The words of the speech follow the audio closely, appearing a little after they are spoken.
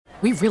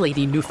We really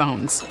need new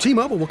phones.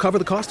 T-Mobile will cover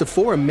the cost of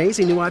 4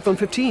 amazing new iPhone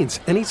 15s,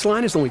 and each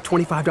line is only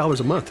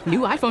 $25 a month. New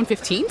iPhone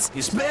 15s?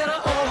 It's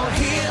better over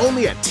here.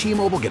 Only at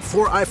T-Mobile, get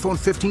 4 iPhone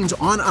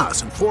 15s on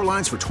us and 4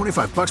 lines for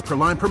 $25 per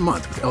line per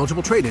month with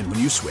eligible trade-in when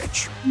you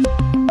switch.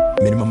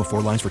 Minimum of 4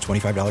 lines for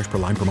 $25 per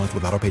line per month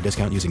with autopay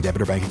discount using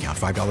debit or bank account.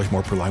 $5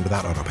 more per line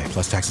without autopay,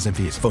 plus taxes and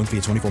fees. Phone fee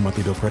at 24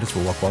 monthly bill credits for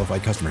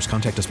well-qualified customers.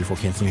 Contact us before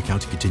canceling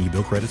account to continue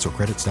bill credits or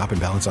credit stop and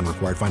balance on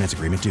required finance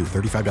agreement due.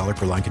 $35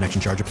 per line connection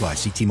charge applies.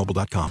 See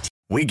T-Mobile.com.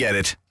 We get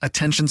it.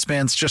 Attention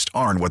spans just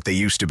aren't what they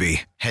used to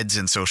be. Heads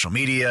in social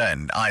media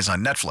and eyes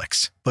on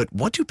Netflix. But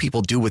what do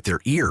people do with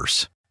their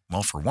ears?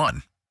 Well, for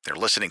one, they're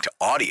listening to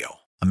audio.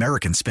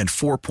 Americans spend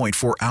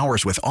 4.4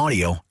 hours with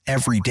audio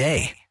every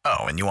day.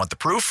 Oh, and you want the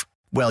proof?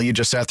 Well, you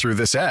just sat through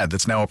this ad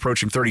that's now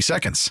approaching 30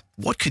 seconds.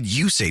 What could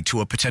you say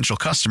to a potential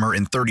customer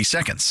in 30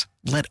 seconds?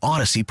 Let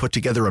Odyssey put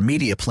together a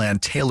media plan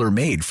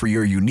tailor-made for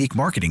your unique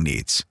marketing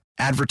needs.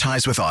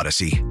 Advertise with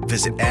Odyssey.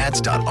 Visit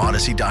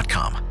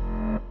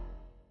ads.odyssey.com.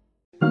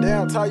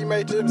 Damn, Ty, you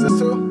made chips this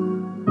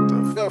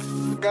too? The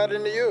f got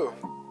into you?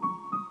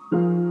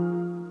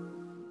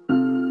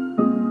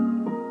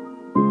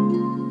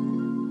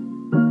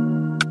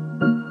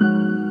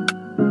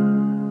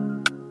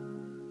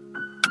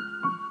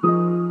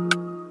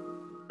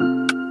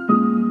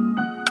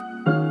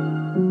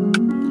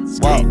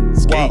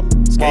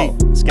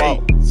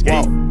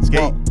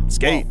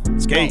 Skate,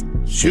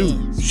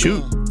 shoot.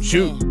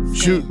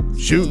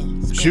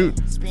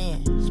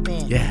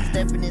 Yeah.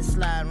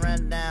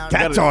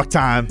 Cat talk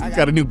time.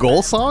 Got a new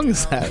goal song?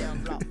 Is that?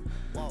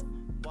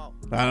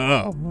 I don't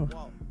know.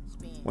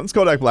 When's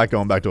Kodak Black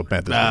going back to a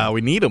Panthers?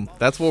 We need him.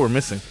 That's what we're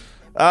missing.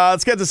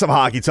 Let's get to some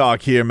hockey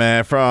talk here,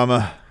 man,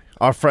 from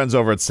our friends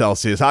over at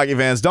Celsius. Hockey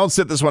fans, don't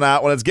sit this one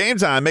out. When it's game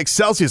time, make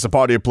Celsius a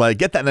part of your play.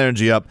 Get that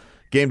energy up.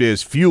 Game day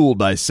is fueled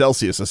by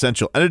Celsius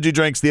Essential Energy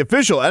Drinks, the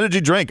official energy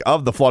drink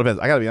of the Florida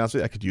Panthers. I got to be honest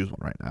with you, I could use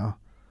one right now.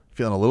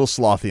 Feeling a little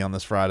slothy on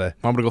this Friday.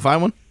 Want me to go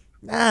find one?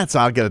 Nah,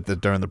 I'll get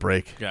it during the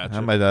break. Gotcha. I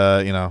might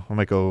go,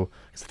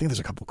 because I think there's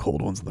a couple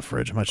cold ones in the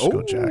fridge. I might just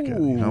go jack it. You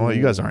know what?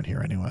 You guys aren't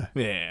here anyway.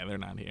 Yeah, they're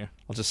not here.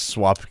 I'll just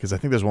swap, because I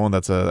think there's one I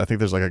think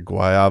there's like a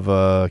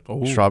guava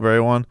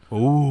strawberry one.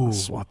 Ooh. I'll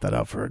swap that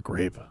out for a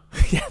grape.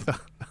 Yeah, I'll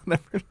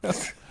never know.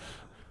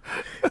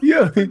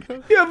 Yeah, you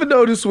ever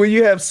notice when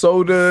you have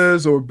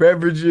sodas or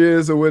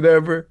beverages or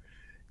whatever,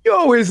 you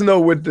always know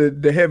what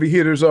the heavy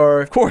hitters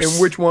are, of course,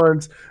 and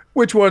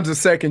which one's a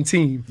second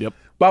team. Yep.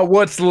 By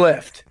what's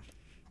left.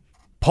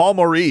 Paul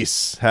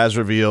Maurice has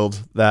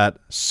revealed that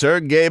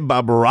Sergei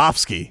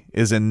Bobrovsky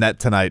is in net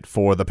tonight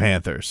for the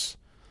Panthers.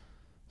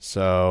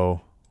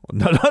 So,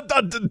 no,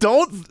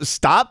 don't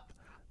stop.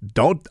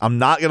 I'm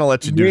not going to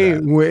let you do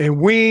that.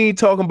 We ain't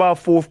talking about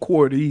fourth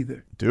quarter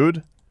either.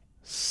 Dude,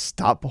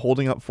 stop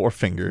holding up 4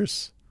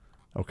 fingers.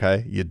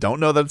 Okay? You don't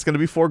know that it's going to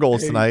be 4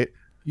 goals tonight.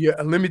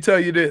 Yeah, let me tell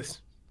you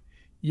this.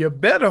 You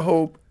better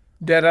hope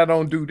that I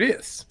don't do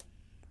this.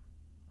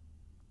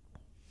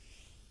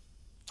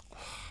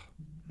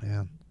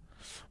 Man,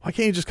 why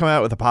can't you just come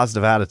out with a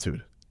positive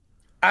attitude?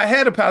 I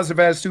had a positive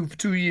attitude for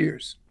 2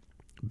 years.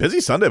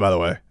 Busy Sunday, by the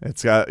way.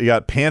 You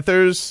got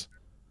Panthers,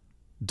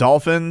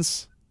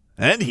 Dolphins,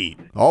 and Heat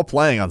all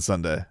playing on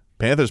Sunday.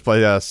 Panthers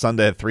play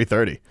Sunday at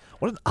 3:30.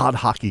 What an odd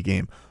hockey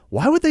game.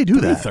 Why would they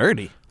do that?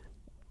 3:30.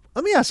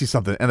 Let me ask you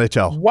something,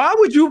 NHL. Why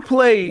would you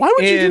play? Why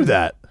would you do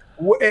that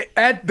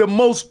at the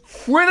most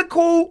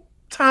critical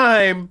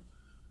time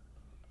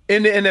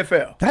in the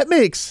NFL? That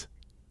makes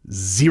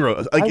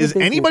zero. Like, is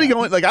anybody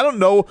going? Like, I don't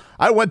know.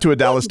 I went to a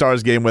Dallas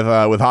Stars game with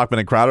Hockman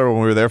and Crowder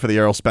when we were there for the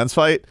Errol Spence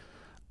fight.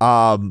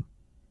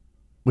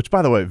 Which,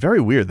 by the way,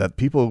 very weird that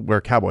people wear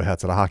cowboy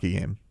hats at a hockey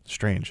game.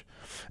 Strange.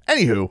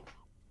 Anywho,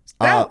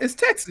 it's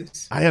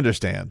Texas. I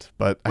understand,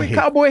 but I hate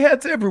cowboy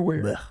hats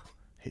everywhere. Blech,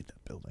 hate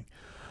that building.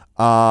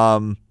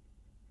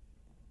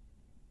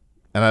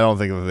 And I don't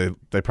think that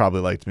they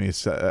probably liked me.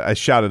 So I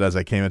shouted as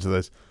I came into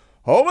this,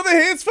 "Home of the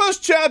Heat's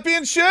first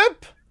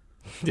championship."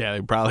 Yeah,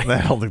 they probably.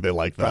 I don't think they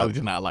like that. Probably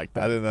did not like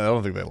that. I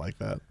don't think they like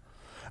that.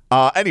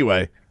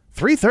 Anyway,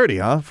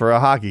 3:30, for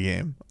a hockey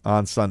game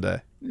on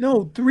Sunday.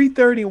 No,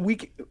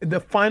 3:30 the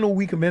final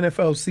week of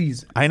NFL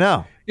season. I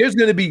know. There's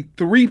going to be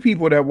 3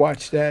 people that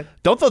watch that.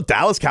 Don't the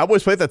Dallas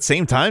Cowboys play at that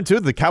same time too?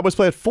 The Cowboys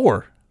play at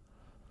 4.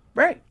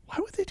 Right. Why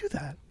would they do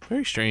that?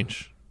 Very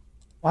strange.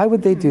 Why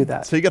would they do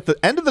that? So you got the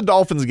end of the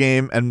Dolphins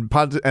game and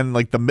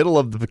like the middle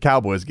of the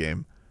Cowboys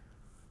game.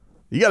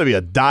 You got to be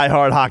a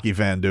diehard hockey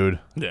fan, dude.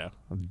 Yeah.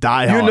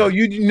 Diehard.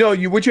 You know,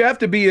 what you have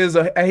to be is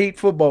a hate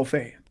football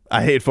fan.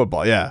 I hate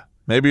football. Yeah.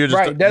 Maybe you're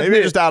just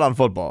you're just out on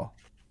football.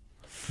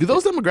 Do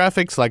those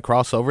demographics like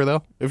cross over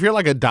though? If you're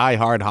like a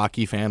diehard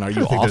hockey fan, are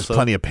you also? There's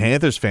plenty of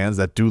Panthers fans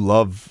that do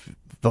love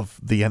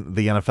the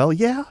NFL.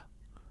 Yeah.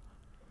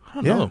 I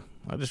don't know.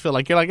 I just feel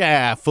like you're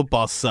like,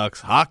 football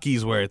sucks.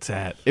 Hockey's where it's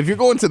at. If you're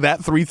going to that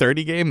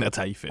 3:30 game, that's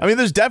how you feel. I mean,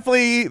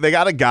 they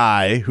got a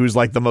guy who's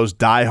like the most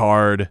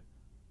diehard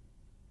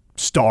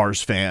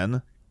Stars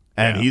fan,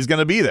 and he's going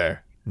to be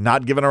there,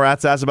 not giving a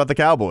rat's ass about the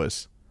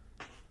Cowboys.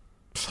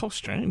 So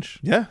strange.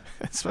 Yeah.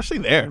 Especially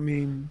there. I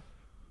mean,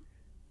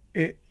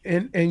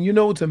 And you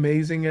know what's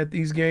amazing at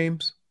these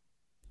games?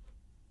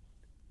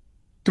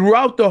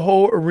 Throughout the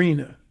whole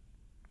arena,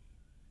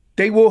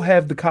 they will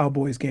have the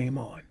Cowboys game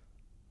on.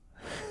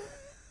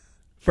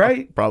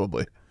 Right?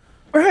 Probably.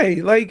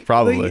 Right.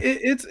 Probably. Like,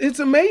 it's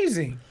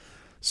amazing.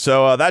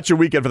 So that's your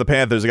weekend for the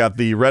Panthers. You got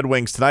the Red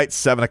Wings tonight,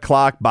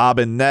 7:00, Bob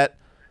and Net.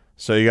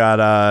 So you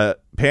got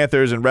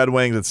Panthers and Red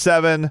Wings at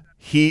 7,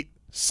 Heat,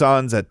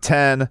 Suns at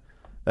 10.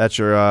 That's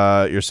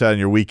your set, and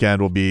your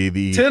weekend will be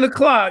the 10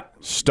 o'clock.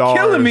 Stars.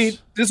 Killing me.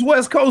 This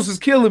West Coast is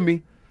killing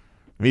me.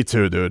 Me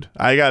too, dude.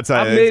 I gotta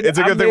tell you, it's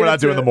a good thing we're not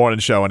doing the morning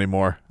show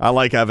anymore. I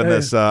like having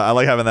this. I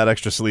like having that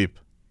extra sleep.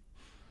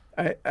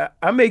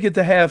 I make it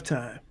to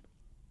halftime,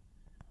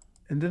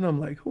 and then I'm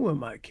like, who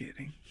am I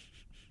kidding?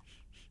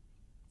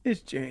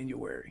 It's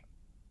January.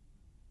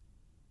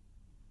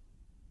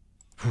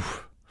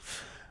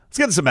 Let's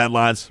get to some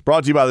headlines.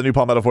 Brought to you by the new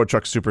Palmetto Ford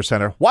Truck Super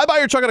Center. Why buy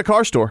your truck at a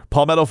car store?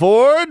 Palmetto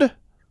Ford.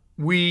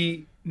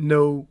 We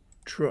know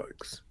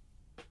trucks.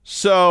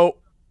 So,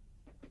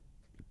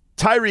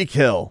 Tyreek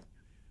Hill,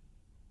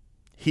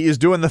 he is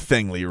doing the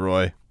thing,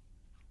 Leroy.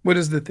 What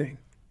is the thing?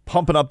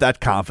 Pumping up that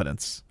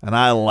confidence, and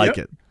I like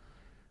it.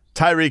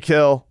 Tyreek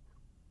Hill,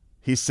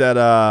 he said,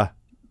 I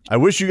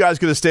wish you guys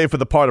could have stayed for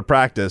the part of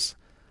practice.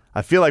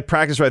 I feel like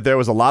practice right there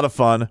was a lot of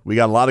fun. We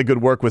got a lot of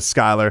good work with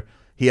Skylar.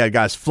 He had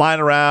guys flying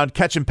around,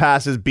 catching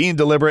passes, being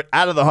deliberate,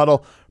 out of the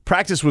huddle.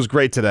 Practice was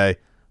great today.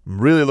 I'm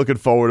really looking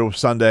forward to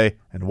Sunday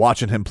and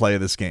watching him play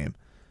this game.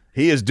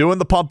 He is doing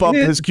the pump up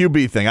his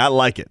QB thing. I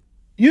like it.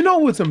 You know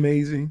what's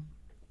amazing?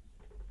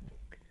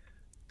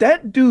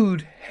 That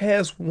dude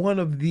has one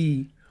of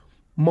the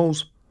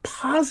most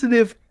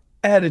positive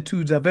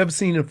attitudes I've ever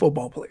seen in a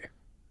football player.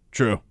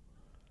 True.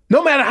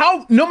 No matter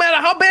how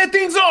bad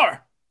things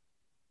are,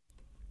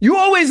 you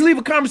always leave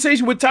a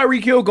conversation with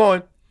Tyreek Hill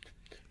going,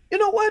 you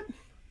know what?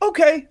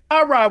 Okay,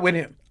 I'll ride with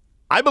him.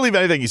 I believe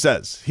anything he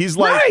says. He's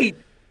like right.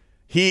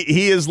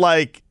 He's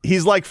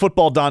like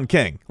football Don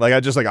King.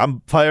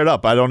 I'm fired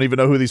up. I don't even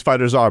know who these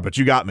fighters are, but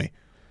you got me.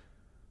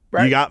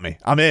 Right. You got me.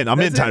 I'm in. I'm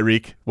in,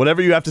 Tyreek.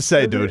 Whatever you have to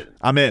say, dude.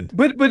 I'm in.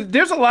 But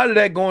there's a lot of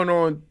that going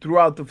on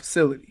throughout the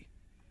facility,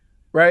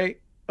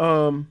 right?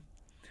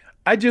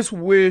 I just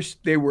wish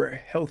they were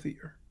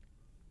healthier,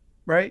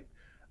 right?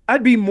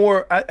 I'd be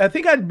more. I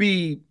think I'd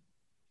be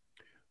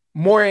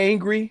more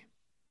angry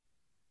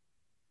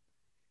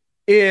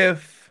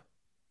if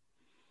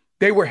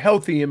they were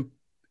healthy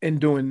in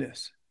doing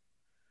this.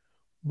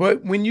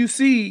 But when you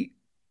see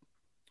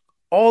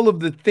all of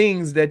the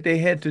things that they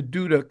had to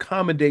do to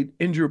accommodate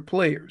injured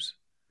players,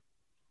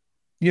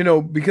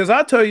 because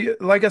I'll tell you,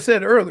 like I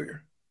said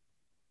earlier,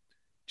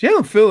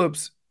 Jalen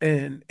Phillips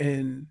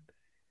and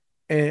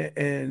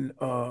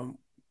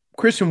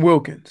Christian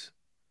Wilkins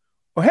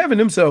are having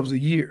themselves a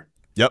year.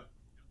 Yep.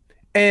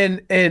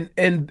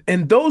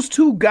 And those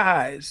two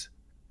guys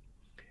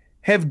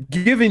have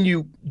given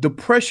you the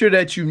pressure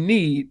that you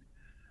need.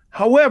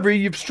 However,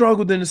 you've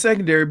struggled in the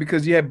secondary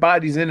because you had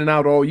bodies in and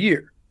out all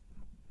year.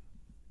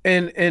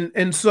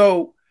 And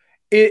so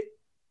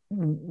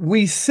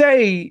we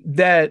say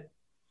that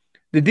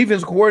the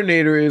defense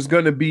coordinator is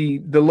going to be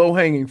the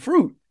low-hanging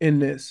fruit in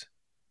this.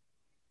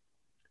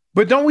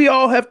 But don't we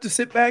all have to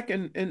sit back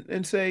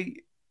and say,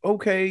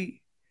 okay,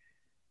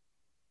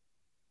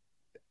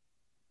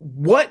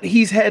 what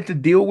he's had to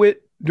deal with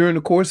during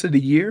the course of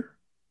the year?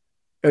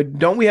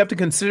 Don't we have to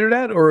consider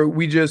that, or are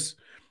we just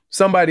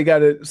somebody got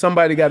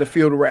to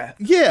feel the wrath?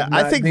 Yeah,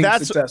 I think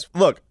that's successful.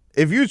 Look,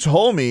 if you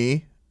told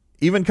me,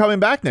 even coming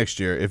back next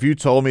year, if you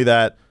told me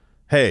that,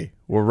 hey,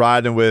 we're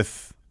riding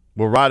with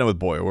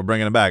Boyer, we're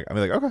bringing him back, I'd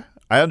be like, okay,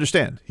 I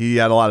understand. He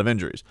had a lot of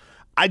injuries.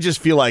 I just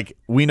feel like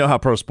we know how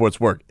pro sports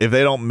work. If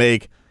they don't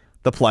make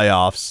the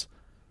playoffs,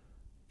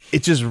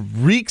 it just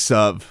reeks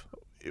of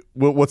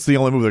what's the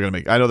only move they're going to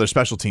make? I know their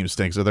special teams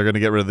stinks, so they're going to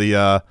get rid of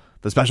the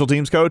special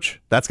teams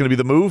coach. That's going to be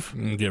the move.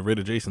 Get rid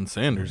of Jason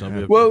Sanders.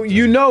 Well,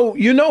 you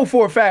know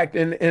for a fact,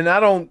 and I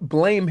don't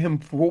blame him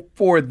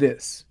for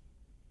this.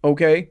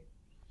 Okay,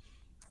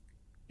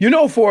 you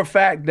know for a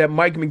fact that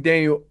Mike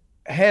McDaniel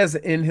has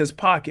in his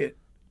pocket,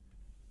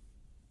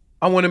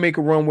 I want to make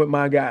a run with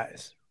my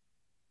guys.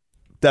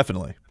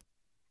 Definitely.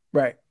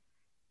 Right.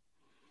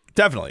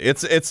 Definitely.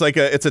 It's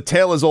a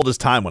tale as old as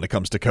time when it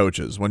comes to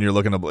coaches. When you're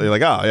looking to, you're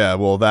like, oh yeah,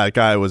 well that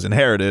guy was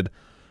inherited.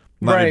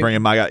 Let me bring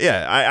in my guy.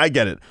 Yeah, I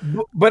get it.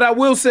 But I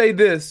will say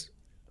this,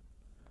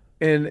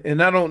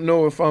 and I don't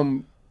know if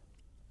I'm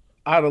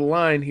out of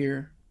line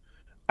here.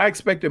 I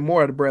expected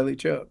more out of Bradley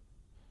Chubb.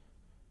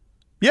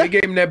 Yeah. They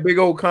gave him that big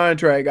old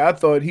contract. I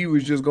thought he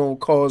was just going to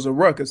cause a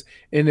ruckus.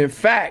 And in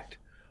fact,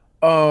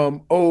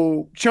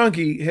 old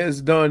Chunky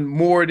has done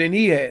more than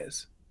he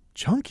has.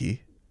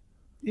 Chunky?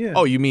 Yeah.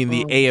 Oh, you mean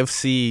the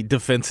AFC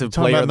defensive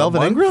player of the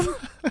Melvin month?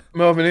 Ingram?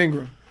 Melvin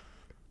Ingram.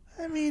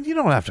 I mean, you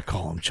don't have to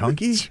call him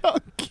Chunky.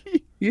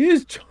 Chunky. He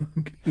is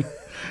chunky.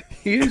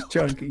 He is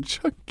chunky.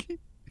 Chunky.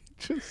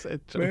 Just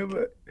said chunky. Man,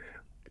 but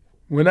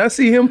when I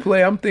see him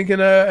play, I'm thinking,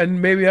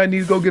 and maybe I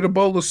need to go get a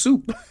bowl of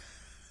soup.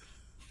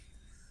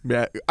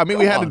 Yeah, I mean,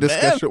 we had a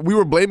discussion. Man. We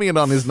were blaming it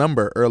on his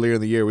number earlier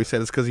in the year. We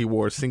said it's because he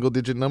wore a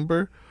single-digit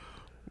number.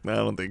 I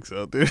don't think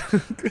so, dude.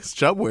 Because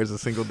Chubb wears a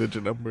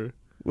single-digit number.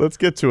 Let's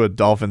get to a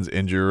Dolphins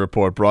injury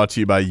report brought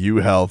to you by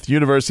UHealth.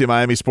 University of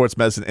Miami Sports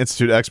Medicine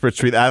Institute experts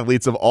treat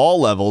athletes of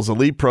all levels,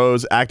 elite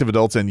pros, active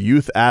adults, and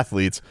youth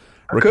athletes.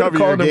 Recover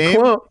your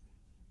game.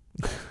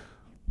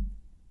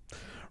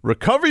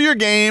 Recover your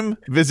game.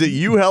 Visit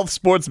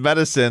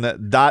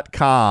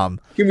uhealthsportsmedicine.com.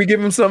 Can we give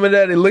him some of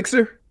that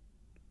elixir?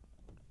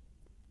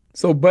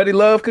 So Buddy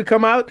Love could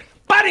come out?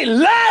 Buddy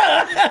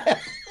Love!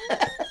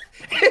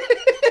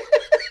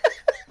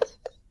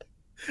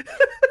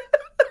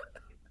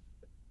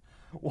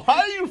 Why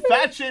are you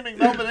fat-shaming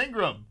Melvin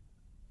Ingram?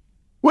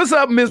 What's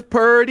up, Miss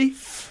Purdy?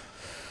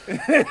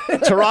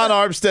 Teron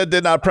Armstead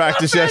did not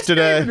practice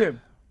yesterday.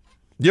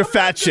 You're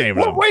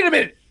fat-shaming him. Wait a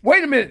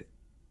minute.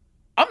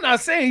 I'm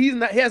not saying he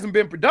hasn't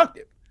been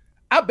productive.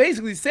 I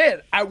basically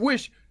said I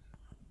wish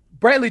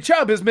Bradley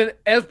Chubb has been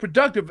as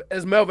productive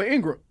as Melvin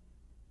Ingram.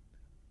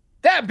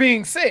 That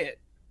being said,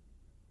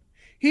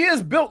 he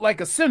is built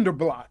like a cinder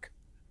block.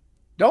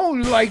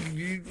 Don't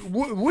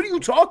what are you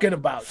talking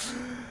about?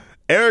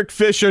 Eric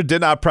Fisher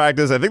did not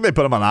practice. I think they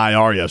put him on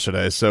IR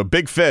yesterday. So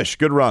big fish,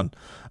 good run.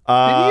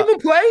 Did he even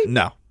play?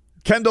 No.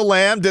 Kendall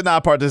Lamb did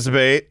not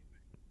participate.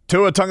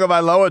 Tua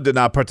Tagovailoa did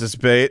not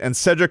participate, and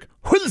Cedric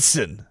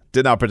Wilson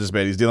did not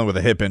participate. He's dealing with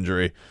a hip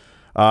injury.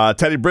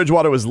 Teddy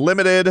Bridgewater was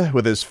limited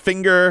with his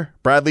finger.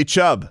 Bradley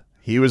Chubb,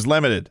 he was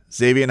limited.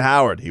 Xavier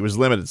Howard, he was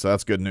limited, so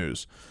that's good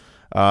news.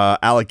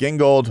 Alec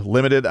Ingold,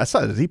 limited. I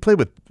saw, what did he play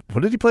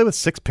with?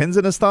 6 pins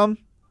in his thumb?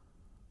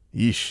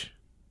 Yeesh.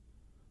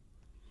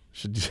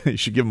 You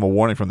should give him a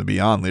warning from the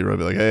beyond, Leroy.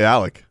 Be like, hey,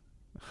 Alec,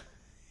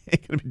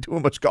 ain't going to be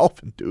doing much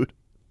golfing, dude.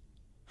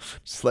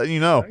 Just letting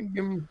you know.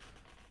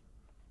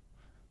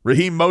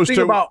 Raheem Mostert. Think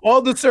about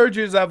all the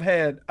surgeries I've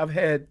had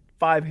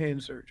 5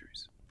 hand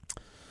surgeries.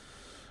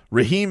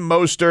 Raheem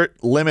Mostert,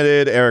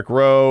 limited. Eric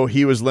Rowe,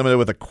 he was limited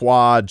with a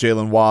quad.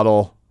 Jalen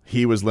Waddle,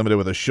 he was limited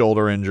with a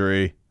shoulder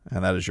injury.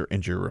 And that is your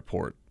injury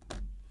report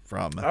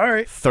from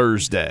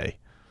Thursday.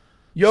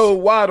 Yo,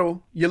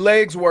 Waddle, your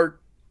legs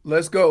work.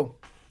 Let's go.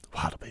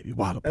 Waddle, baby,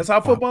 Waddle. That's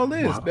how football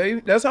is, baby.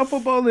 That's how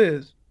football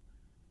is.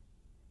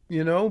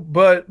 You know,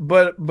 but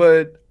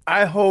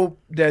I hope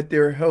that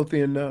they're healthy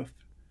enough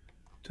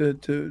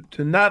to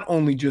not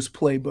only just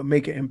play but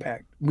make an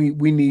impact.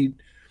 We need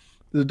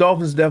the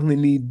Dolphins definitely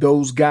need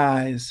those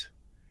guys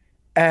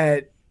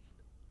at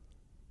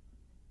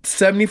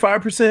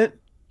 75%.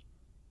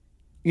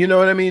 You know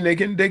what I mean? They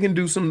can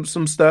do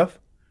some stuff.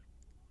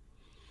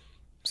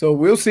 So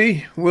we'll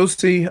see.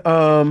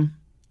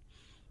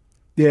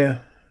 Yeah.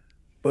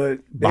 But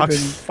they've been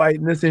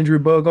fighting this injury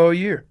bug all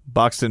year.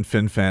 Buxton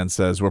FinFan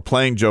says, we're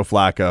playing Joe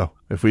Flacco.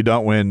 If we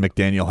don't win,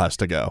 McDaniel has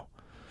to go.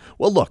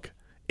 Well, look,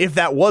 if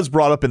that was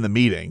brought up in the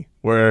meeting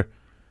where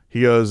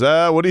he goes,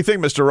 what do you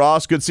think, Mr.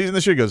 Ross? Good season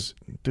this year? He goes,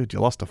 dude,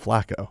 you lost to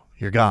Flacco.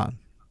 You're gone.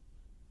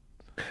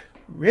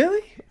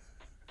 Really?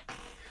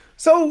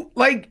 So,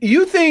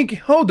 you think,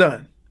 hold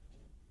on.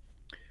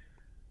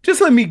 Just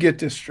let me get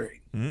this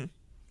straight. Mm-hmm.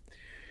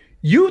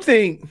 You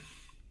think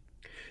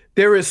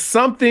there is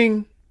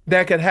something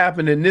that could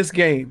happen in this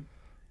game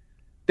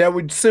that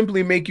would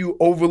simply make you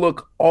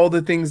overlook all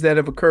the things that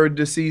have occurred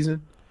this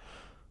season?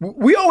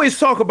 We always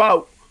talk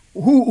about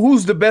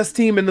who's the best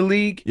team in the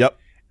league. Yep.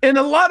 And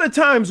a lot of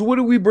times, what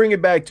do we bring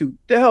it back to?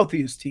 The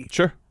healthiest team.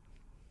 Sure.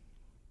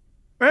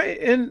 Right?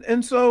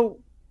 And so,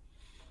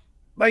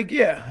 I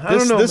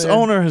don't know. This man.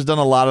 owner has done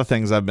a lot of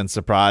things I've been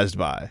surprised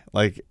by.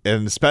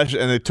 And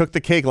they took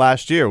the cake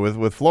last year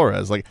with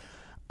Flores.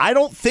 I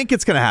don't think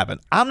it's going to happen.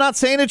 I'm not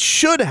saying it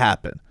should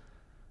happen.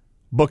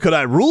 But could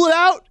I rule it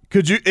out?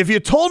 Could you? If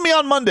you told me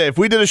on Monday, if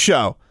we did a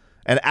show,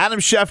 and Adam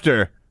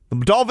Schefter, the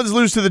Dolphins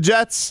lose to the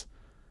Jets,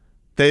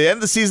 they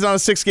end the season on a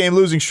 6-game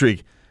losing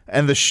streak,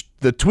 and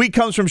the tweet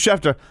comes from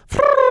Schefter,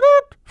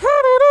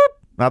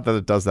 not that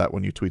it does that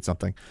when you tweet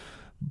something,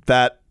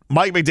 that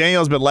Mike McDaniel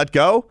has been let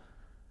go,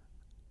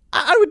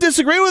 I would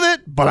disagree with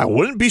it, but I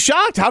wouldn't be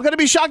shocked. How could I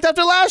be shocked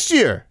after last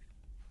year?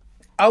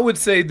 I would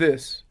say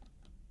this.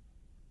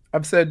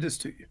 I've said this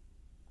to you.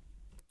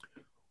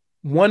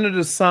 One of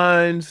the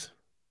signs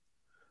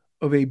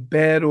of a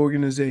bad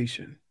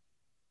organization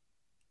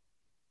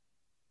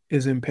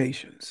is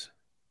impatience.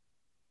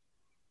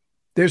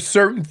 There's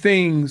certain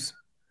things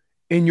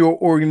in your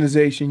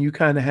organization you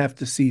kind of have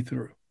to see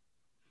through.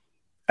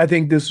 I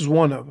think this is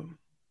one of them.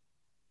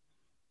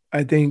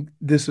 I think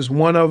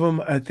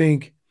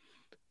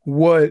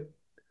what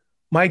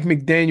Mike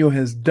McDaniel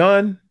has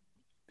done,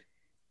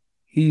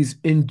 he's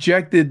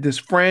injected this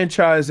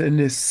franchise and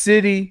this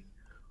city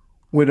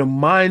with a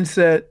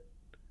mindset,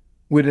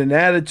 with an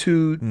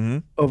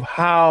attitude of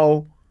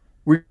how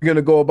we're going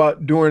to go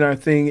about doing our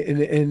thing.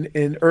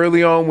 And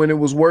early on when it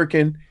was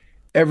working,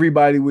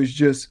 everybody was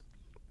just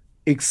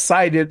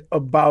excited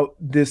about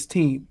this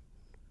team.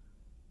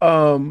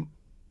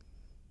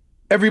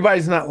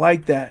 Everybody's not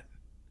like that.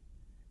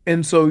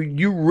 And so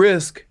you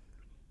risk,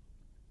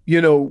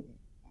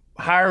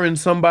 hiring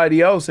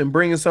somebody else and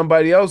bringing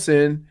somebody else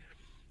in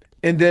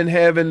and then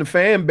having the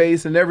fan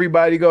base and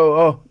everybody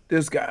go, oh,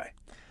 this guy.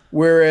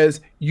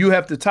 Whereas you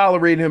have to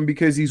tolerate him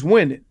because he's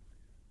winning.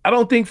 I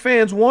don't think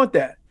fans want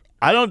that.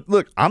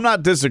 I'm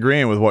not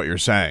disagreeing with what you're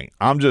saying.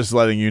 I'm just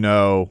letting you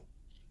know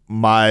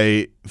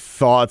my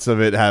thoughts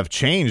of it have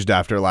changed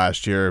after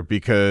last year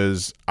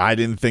because I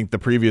didn't think the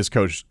previous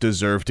coach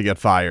deserved to get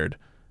fired.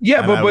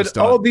 Yeah, but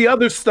all the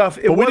other stuff.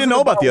 But we didn't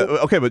know about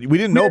but we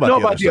didn't know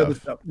about the other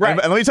stuff. Right.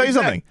 And let me tell you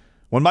something.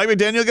 When Mike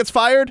McDaniel gets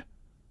fired,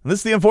 and this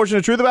is the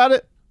unfortunate truth about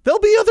it, there'll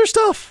be other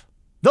stuff.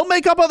 They'll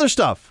make up other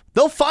stuff.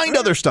 They'll find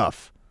other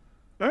stuff.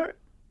 All right.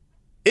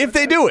 If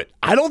they do it.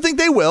 I don't think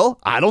they will.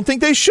 I don't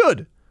think they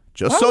should.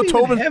 Just so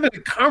Tobin having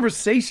a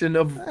conversation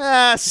of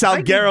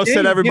Salguero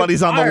said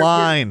everybody's on the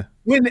line.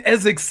 When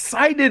as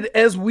excited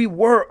as we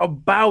were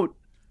about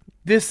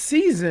this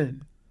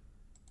season.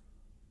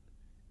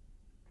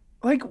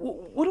 Like,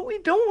 what are we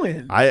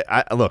doing?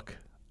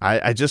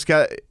 I just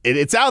got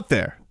it's out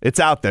there.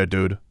 It's out there,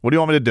 dude. What do you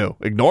want me to do?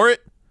 Ignore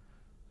it?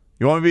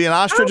 You want me to be an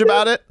ostrich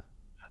about it?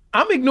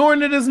 I'm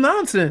ignoring it as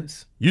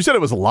nonsense. You said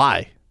it was a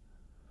lie.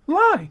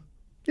 Lie.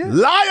 Yeah.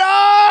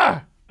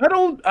 Liar! I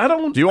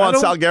don't. Do you want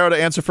Salguero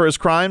to answer for his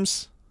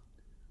crimes?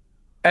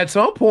 At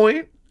some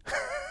point.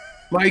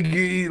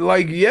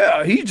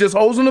 Yeah, he's just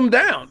hosing them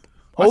down.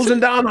 Hosing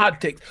down hot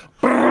takes.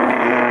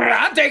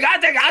 Hot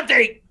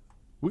take.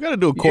 We got to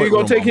do a courtroom. You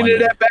going to take any of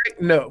that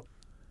back? No.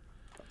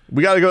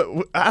 We got to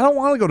go. I don't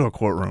want to go to a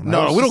courtroom.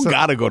 No, we don't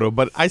got to go to.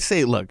 But I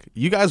say, look,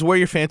 you guys wear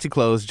your fancy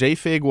clothes.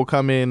 J-Fig will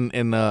come in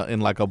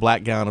like a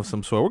black gown of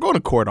some sort. We're going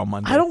to court on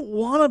Monday. I don't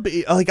want to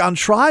be on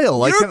trial.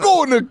 Like, You're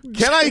going to.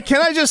 Can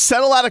I just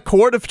settle out of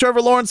court if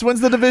Trevor Lawrence wins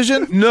the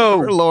division? No,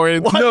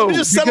 Lawrence. No,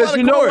 just settle out of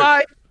you know court.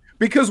 why?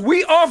 Because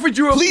we offered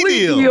you a plea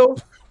deal.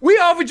 We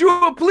offered you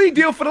a plea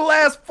deal for the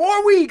last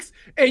 4 weeks,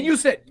 and you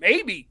said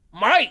maybe,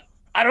 might.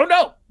 I don't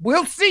know.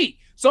 We'll see.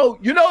 So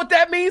you know what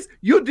that means?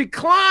 You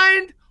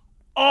declined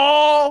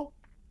all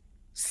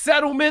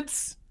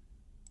settlements.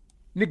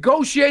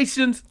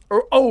 Negotiations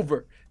are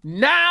over.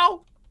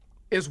 Now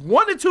is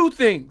one of two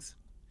things.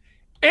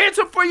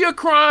 Answer for your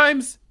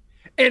crimes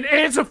and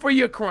answer for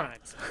your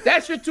crimes.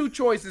 That's your two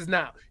choices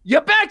now.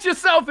 You backed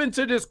yourself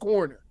into this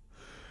corner.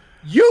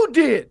 You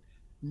did.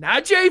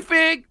 Not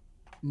J-Fig,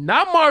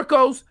 not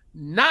Marcos,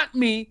 not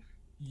me.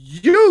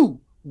 You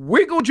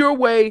wiggled your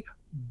way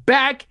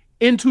back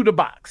into the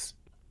box.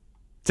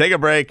 Take a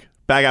break.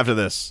 Back after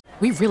this.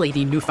 We really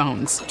need new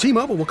phones.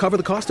 T-Mobile will cover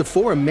the cost of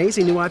 4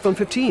 amazing new iPhone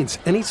 15s,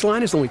 and each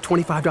line is only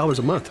 $25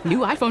 a month. New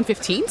iPhone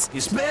 15s?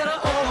 It's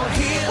better over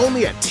here.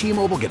 Only at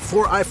T-Mobile, get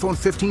 4 iPhone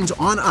 15s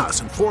on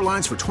us and 4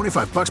 lines for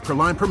 $25 per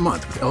line per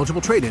month with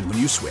eligible trade-in when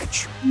you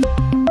switch.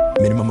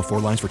 Minimum of 4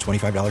 lines for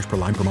 $25 per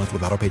line per month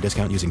with autopay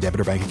discount using debit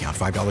or bank account.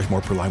 $5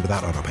 more per line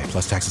without autopay,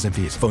 plus taxes and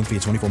fees. Phone fee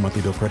at 24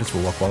 monthly bill credits for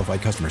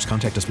well-qualified customers.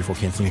 Contact us before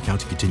canceling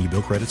account to continue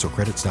bill credits or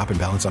credit stop and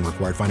balance on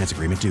required finance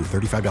agreement due.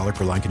 $35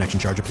 per line connection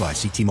charge applies.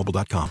 See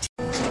T-Mobile.com.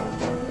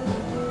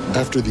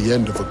 After the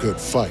end of a good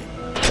fight,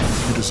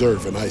 you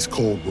deserve an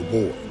ice-cold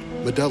reward.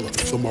 Modelo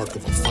is the mark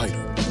of a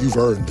fighter. You've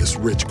earned this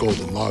rich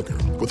golden lager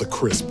with a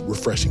crisp,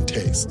 refreshing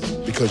taste.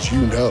 Because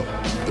you know,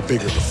 the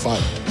bigger the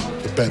fight,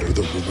 the better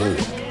the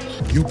reward.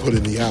 You put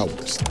in the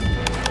hours,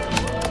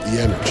 the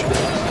energy,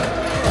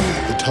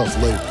 the tough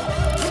labor.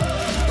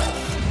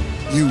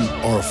 You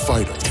are a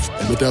fighter,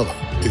 and Modelo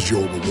is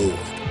your reward.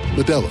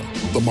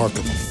 Modelo, the mark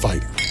of a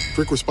fighter.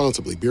 Drink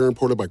responsibly. Beer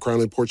imported by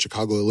Crown Imports,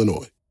 Chicago,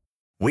 Illinois.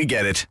 We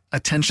get it.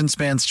 Attention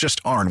spans just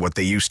aren't what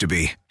they used to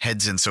be.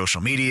 Heads in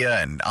social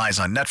media and eyes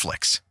on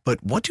Netflix.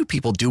 But what do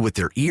people do with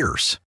their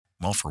ears?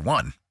 Well, for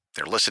one,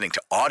 they're listening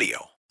to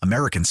audio.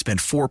 Americans spend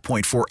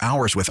 4.4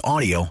 hours with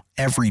audio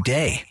every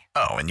day.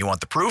 Oh, and you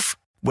want the proof?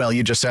 Well,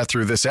 you just sat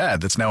through this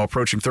ad that's now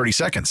approaching 30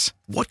 seconds.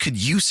 What could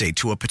you say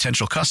to a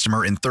potential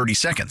customer in 30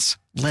 seconds?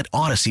 Let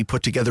Odyssey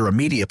put together a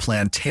media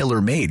plan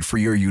tailor-made for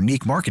your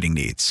unique marketing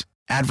needs.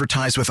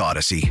 Advertise with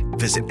Odyssey.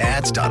 Visit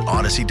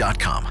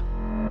ads.odyssey.com.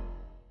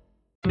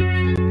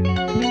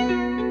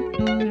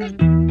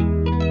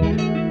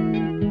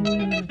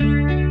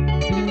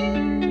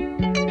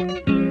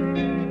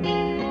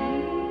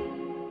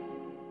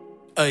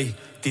 Ey,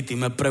 Titi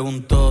me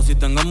preguntó si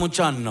tengo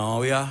muchas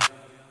novias.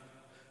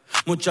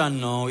 Muchas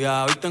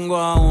novias, hoy tengo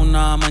a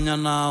una,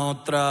 mañana a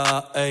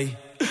otra, ey.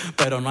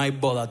 Pero no hay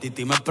boda.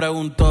 Titi me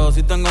preguntó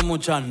si tengo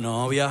muchas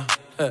novias.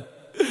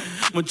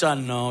 Muchas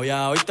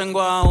novias, hoy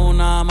tengo a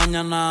una,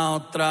 mañana a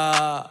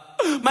otra.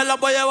 Me la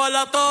voy a llevar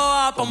a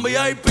todas pa' un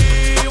VIP,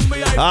 un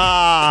VIP.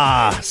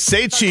 Ah,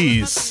 say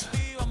cheese.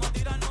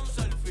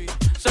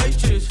 Say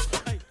cheese.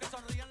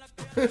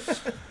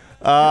 It's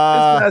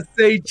not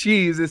say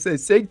cheese. It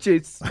says say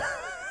cheese.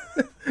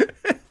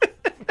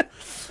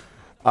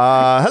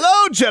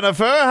 Hello,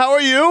 Jennifer. How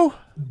are you?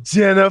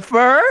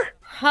 Jennifer.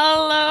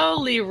 Hello,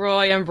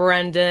 Leroy and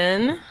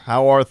Brendan.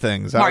 How are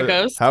things?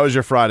 Marcos. How is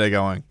your Friday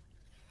going?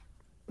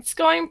 It's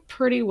going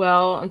pretty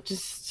well. I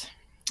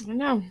don't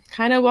know,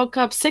 kind of woke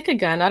up sick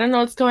again. I don't know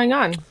what's going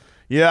on.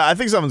 Yeah, I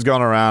think something's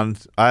going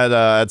around. I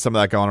had some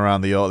of that going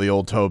around the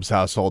old Tobes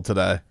household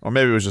today. Or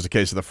maybe it was just a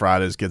case of the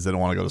Fridays. Kids didn't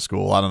want to go to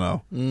school. I don't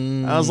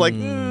know. I was like,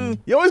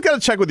 you always got to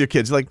check with your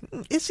kids. You're like,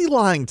 is he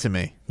lying to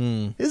me?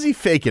 Is he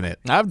faking it?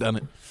 I've done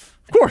it.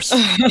 Of course.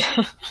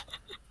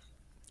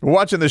 We're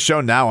watching this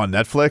show now on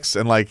Netflix,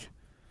 and like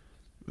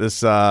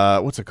this,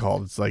 what's it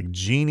called? It's like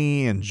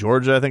Jeannie in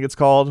Georgia, I think it's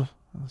called.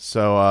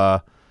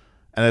 So,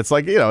 and it's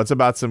like, it's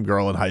about some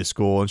girl in high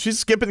school, and she's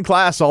skipping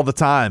class all the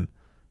time.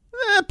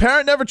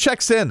 Parent never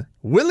checks in,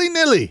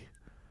 willy-nilly,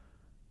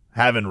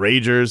 having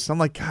ragers. I'm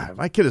like, God,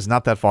 my kid is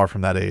not that far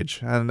from that age.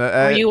 And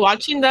Are you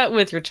watching that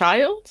with your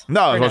child?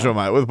 No, I was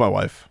watching with my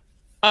wife.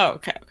 Oh,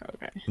 okay.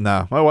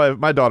 No,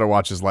 my daughter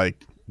watches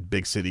like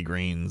Big City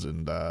Greens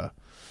and the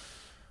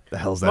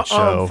hell's that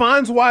show?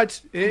 Fonz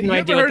watched. You No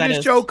idea ever what heard that this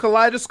is. show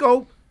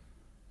Kaleidoscope?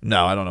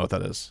 No, I don't know what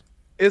that is.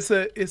 It's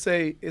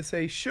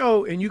a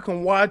show, and you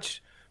can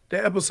watch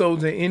the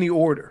episodes in any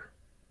order.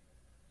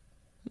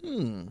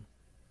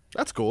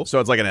 That's cool. So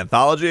it's like an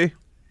anthology?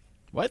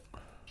 What?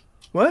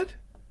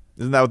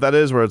 Isn't that what that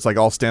is, where it's like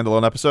all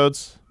standalone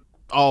episodes?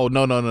 Oh,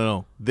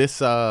 no. This,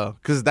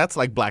 because that's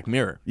like Black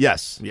Mirror.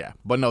 Yes. Yeah.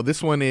 But no,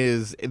 this one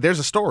there's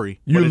a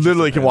story. You but it just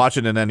literally can depends. watch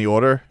it in any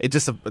order? It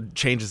just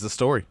changes the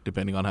story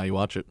depending on how you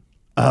watch it.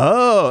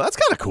 Oh, that's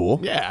kind of cool.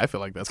 Yeah, I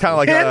feel like that's kind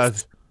of cool. like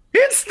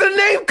It's the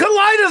name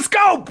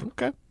Kaleidoscope.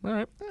 Okay. All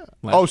right.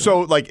 Oh,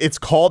 so like it's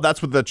called,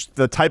 that's what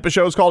the type of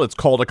show is called? It's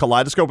called a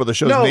kaleidoscope, or the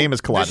show's name is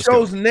Kaleidoscope? The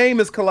show's name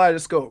is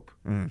Kaleidoscope.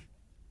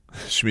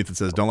 Schmeathan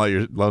says, don't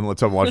let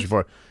someone watch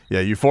Euphoria.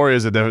 Yeah, Euphoria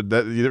is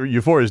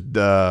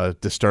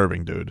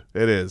disturbing, dude.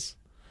 It is.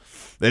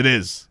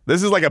 This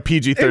is like a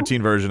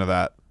PG-13 version of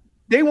that.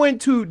 They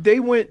went to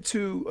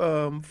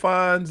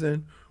Fonz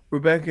and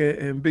Rebecca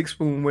and Big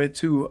Spoon went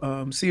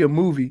to see a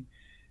movie,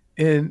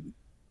 and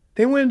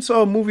they went and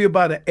saw a movie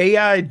about an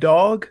AI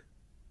dog.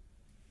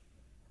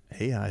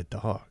 AI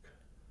dog?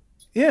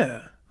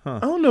 Yeah. Huh.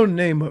 I don't know the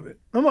name of it.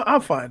 I'll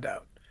find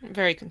out. I'm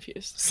very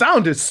confused.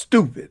 Sounded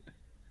stupid.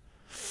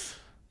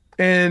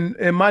 And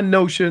my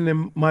notion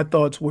and my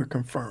thoughts were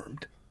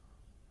confirmed.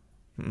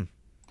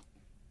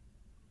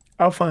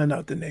 I'll find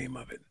out the name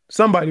of it.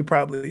 Somebody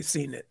probably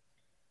seen it.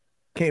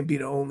 Can't be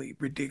the only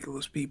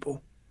ridiculous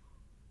people.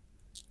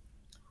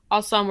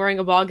 Also, I'm wearing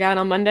a ball gown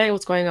on Monday.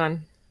 What's going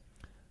on?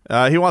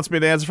 He wants me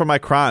to answer for my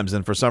crimes,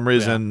 and for some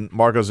reason,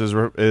 Marcos is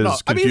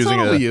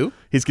confusing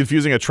he's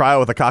confusing a trial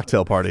with a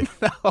cocktail party.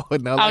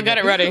 I'll get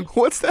it ready.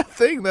 What's that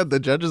thing that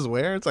the judges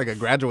wear? It's like a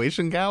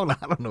graduation gown. I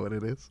don't know what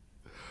it is.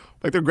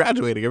 Like they're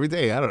graduating every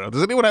day. I don't know.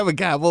 Does anyone have a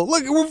gavel?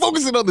 Look, we're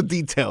focusing on the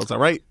details, all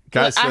right?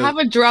 Guys, I have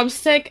a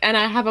drumstick and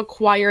I have a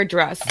choir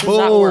dress. Does boom.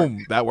 that work?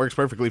 That works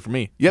perfectly for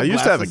me. I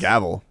used to have a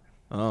gavel.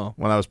 Oh,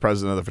 when I was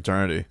president of the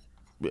fraternity.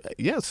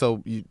 Yeah,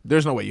 so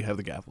there's no way you have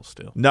the gavel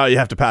still. No, you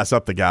have to pass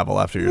up the gavel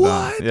after you're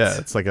done. Yeah,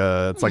 it's like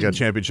a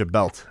championship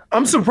belt.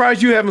 I'm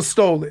surprised you haven't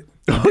stole it.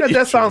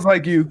 That sounds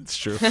like you. It's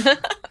true.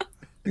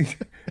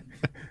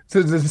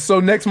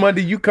 So next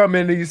Monday you come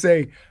in and you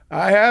say,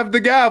 I have the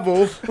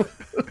gavel.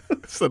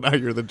 So now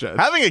you're the judge.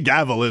 Having a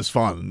gavel is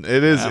fun.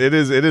 It is. Yeah. It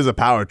is a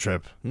power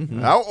trip.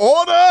 Mm-hmm.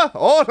 Order.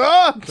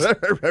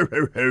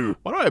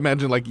 Why do I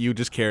imagine like you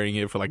just carrying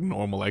it for like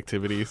normal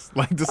activities?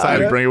 Like I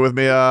deciding bring it with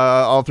me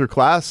all through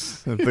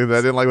class. And think that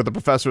I didn't like what the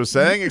professor was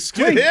saying.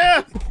 Excuse me.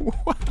 Yeah.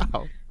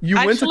 Wow. You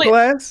went to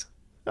class?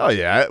 Oh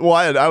yeah. Well,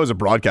 I was a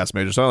broadcast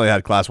major, so I only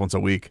had class once a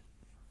week.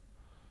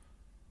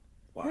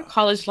 Your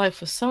college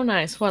life was so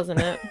nice, wasn't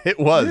it? It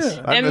was.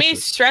 Yeah. I And miss me it.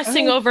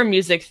 stressing over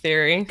music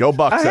theory. Go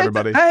Bucks,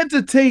 everybody. I had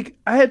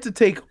to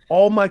take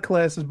all my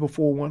classes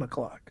before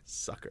 1:00.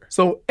 Sucker.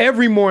 So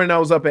every morning I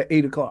was up at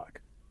 8:00.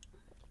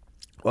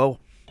 Well,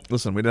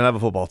 listen, we didn't have a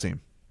football team.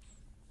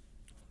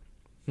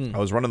 I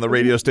was running the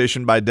radio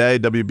station by day,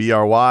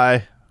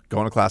 WBRY,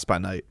 going to class by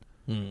night.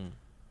 You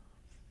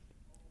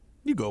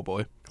go,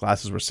 boy.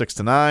 Classes were 6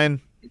 to 9.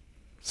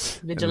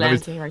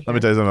 Vigilante right Let me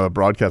tell you something about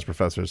broadcast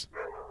professors.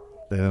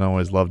 They didn't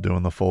always love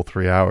doing the full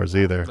 3 hours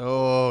either.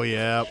 Oh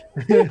yeah.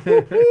 Did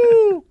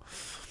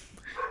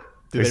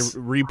they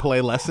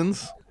replay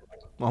lessons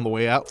on the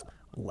way out?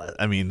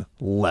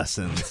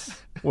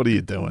 Lessons. What are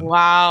you doing?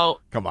 Wow.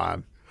 Come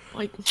on.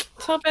 Like,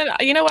 Tobin,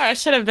 you know what? I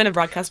should have been a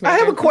broadcast major. I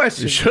have a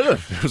question. You should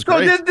have. It was So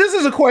great. this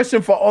is a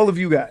question for all of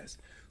you guys.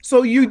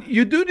 So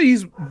you do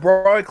these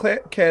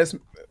broadcast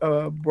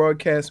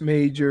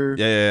major.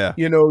 Yeah.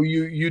 You know,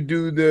 you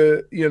do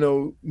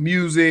the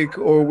music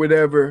or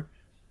whatever.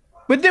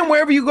 But then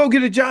wherever you go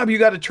get a job, you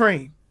got to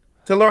train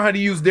to learn how to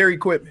use their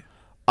equipment.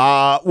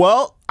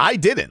 Well, I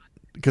didn't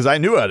because I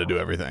knew how to do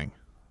everything.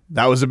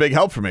 That was a big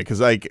help for me because,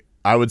 like,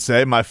 I would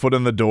say my foot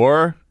in the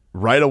door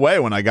right away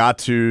when I got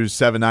to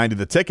 $7.90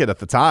 the ticket at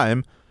the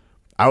time.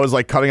 I was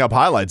like cutting up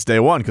highlights day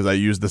one because I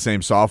used the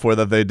same software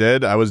that they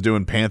did. I was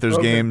doing Panthers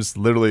games.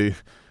 Literally,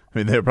 I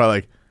mean, they were probably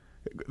like,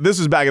 this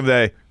was back in the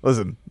day.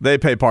 Listen, they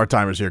pay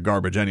part-timers here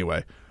garbage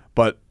anyway.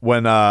 But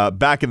when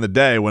back in the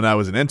day when I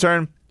was an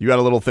intern, you got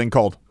a little thing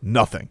called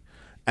Nothing.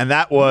 And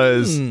that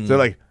was, they're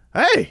like,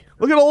 hey,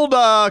 look at old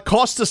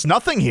Cost Us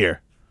Nothing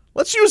here.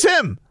 Let's use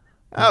him.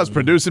 I was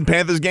producing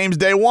Panthers games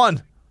day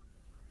one.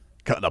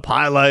 Cutting up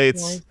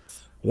highlights. Nice.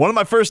 One of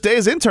my first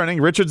days interning,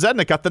 Richard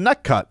Zednick got the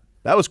neck cut.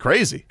 That was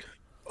crazy.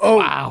 Oh,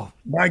 wow.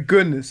 My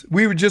goodness.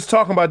 We were just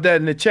talking about that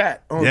in the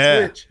chat on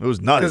Yeah, Twitch. it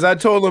was nuts. Because I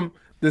told him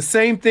the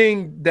same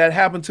thing that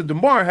happened to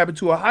DeMar happened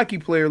to a hockey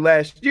player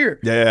last year.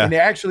 Yeah. And they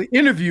actually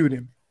interviewed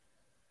him.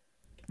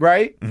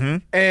 Right?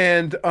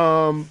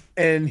 Mm-hmm.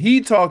 And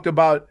he talked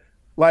about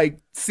like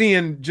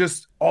seeing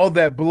just all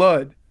that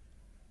blood.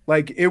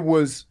 Like it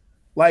was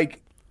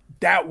like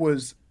that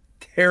was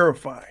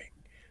terrifying.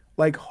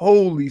 Like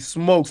holy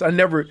smokes. I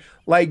never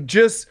like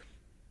just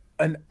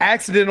an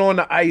accident on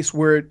the ice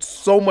where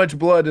so much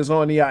blood is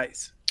on the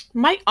ice.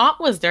 My aunt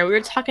was there. We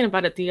were talking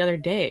about it the other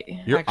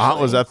day. Your aunt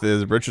was at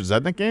the Richard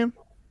Zednick game?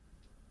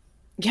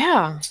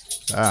 Yeah.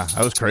 Ah,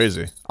 that was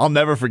crazy. I'll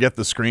never forget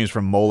the screams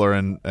from Moeller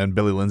and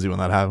Billy Lindsay when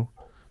that happened.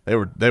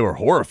 They were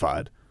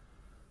horrified.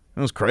 It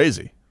was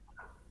crazy.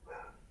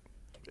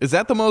 Is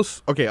that the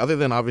most okay? Other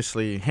than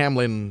obviously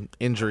Hamlin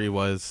injury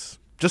was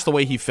just the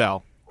way he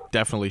fell,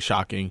 definitely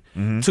shocking.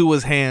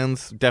 Tua's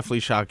hands, definitely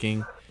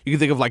shocking. You can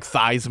think of like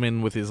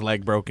Theismann with his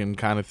leg broken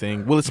kind of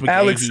thing. Willis McGahee,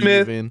 Alex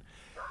Smith. even.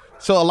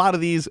 So a lot of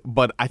these,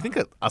 but I think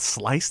a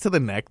slice to the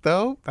neck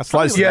though. That's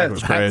Slice to the neck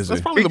was that's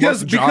crazy. probably the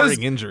most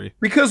jarring injury.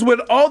 Because with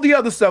all the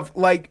other stuff,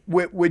 like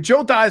with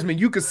Joe Theismann,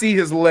 you could see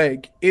his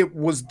leg. It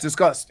was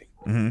disgusting,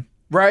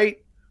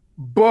 right?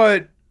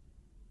 But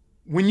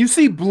when you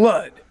see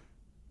blood,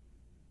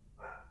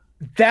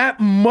 that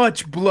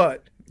much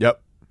blood,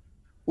 yep.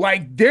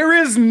 Like there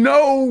is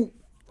no.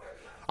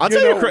 I'll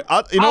tell you,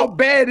 how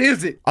bad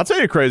is it? I'll tell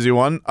you a crazy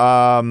one.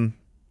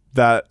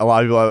 That a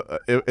lot of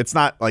people, it's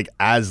not like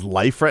as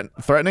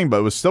life-threatening, but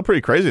it was still pretty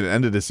crazy at the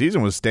end of the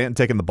season was Stanton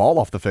taking the ball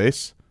off the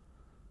face.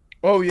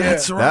 Oh yeah,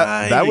 that's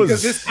right. That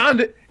was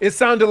because it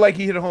sounded like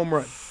he hit a home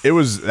run.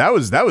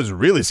 That was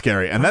really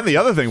scary. And then the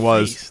other thing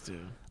was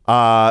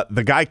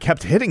the guy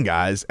kept hitting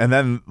guys, and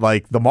then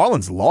like the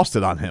Marlins lost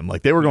it on him.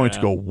 Like they were going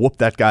to go whoop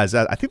that guy's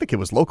ass. I think the kid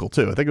was local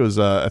too. I think it was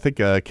a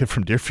kid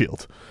from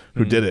Deerfield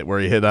who did it, where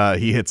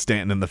he hit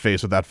Stanton in the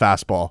face with that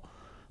fastball.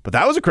 But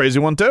that was a crazy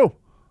one too.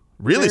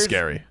 Really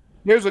scary.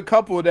 There's a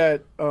couple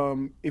that,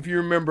 if you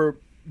remember,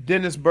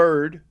 Dennis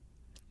Bird,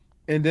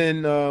 and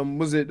then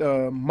was it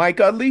Mike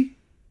Utley,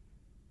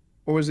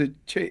 or was it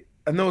Chase?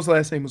 I know his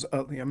last name was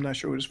Utley. I'm not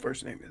sure what his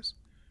first name is.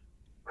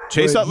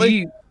 Chase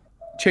Utley?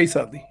 Chase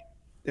Utley.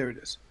 There it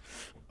is.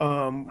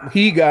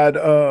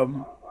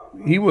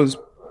 He was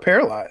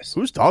paralyzed.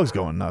 Whose dog's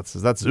going nuts?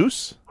 Is that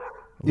Zeus?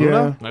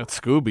 Yeah. That's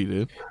Scooby,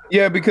 dude.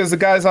 Yeah, because the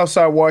guy's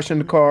outside washing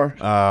the car.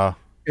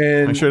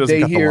 And make sure it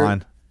doesn't cut the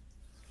line.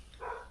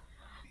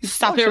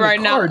 Stop it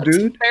right now,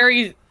 dude.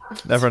 It's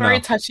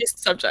very touchy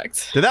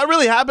subject. Did that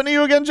really happen to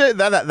you again, Jay?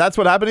 That's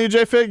what happened to you,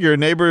 Jay Fig? Your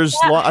neighbors?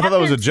 I thought that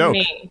was a joke.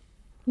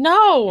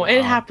 No,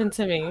 it happened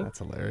to me. That's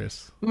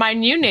hilarious. My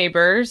new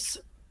neighbors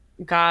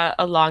got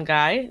a long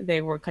guy.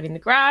 They were cutting the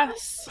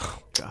grass,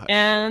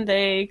 and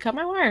they cut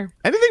my wire.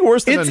 Anything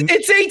worse than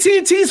it's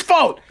AT&T's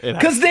fault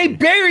because they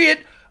bury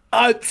it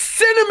a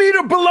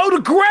centimeter below the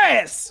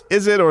grass.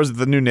 Is it, or is it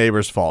the new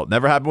neighbor's fault?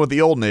 Never happened with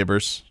the old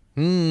neighbors.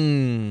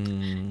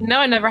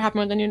 No, it never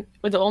happened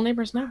with the old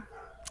neighbors. No.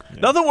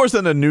 Nothing worse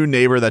than a new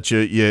neighbor that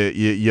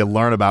you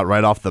learn about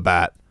right off the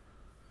bat.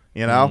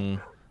 You know,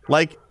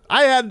 like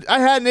I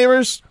had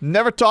neighbors,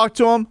 never talked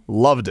to them,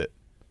 loved it.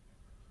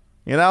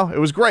 You know, it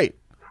was great.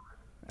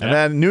 And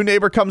then new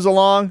neighbor comes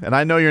along, and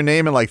I know your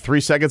name in like 3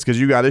 seconds because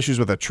you got issues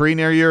with a tree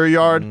near your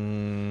yard.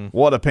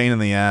 What a pain in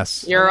the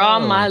ass. You're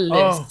on my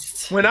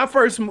list. When I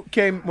first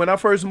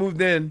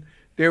moved in,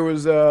 there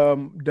was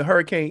the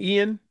Hurricane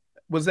Ian.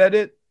 Was that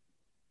it?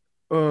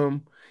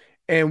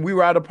 And we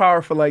were out of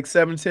power for like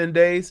 7-10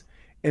 days,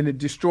 and it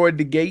destroyed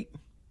the gate.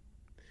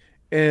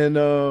 And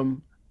the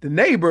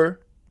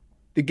neighbor,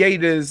 the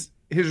gate is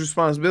his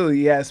responsibility.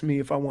 He asked me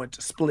if I wanted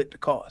to split the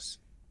cost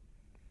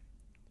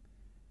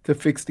to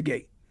fix the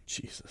gate.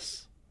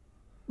 Jesus.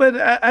 But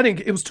I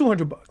didn't. It was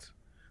 $200.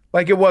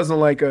 Like it wasn't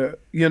like a,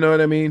 you know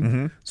what I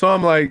mean? So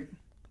I'm like,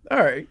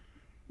 all right,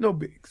 no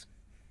bigs,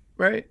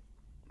 right?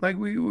 Like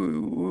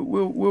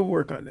we'll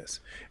work on this.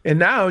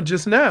 And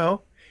just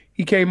now,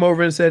 he came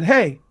over and said,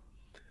 hey,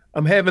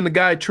 I'm having the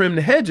guy trim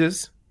the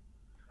hedges.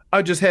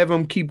 I'll just have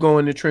him keep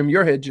going to trim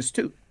your hedges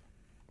too.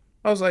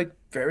 I was like,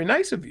 very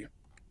nice of you.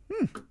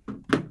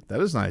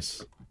 That is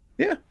nice.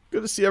 Yeah.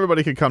 Good to see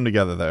everybody could come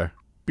together there.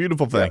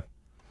 Beautiful thing. Yeah.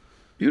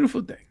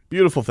 Beautiful thing.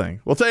 Beautiful thing.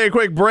 We'll take a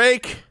quick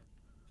break.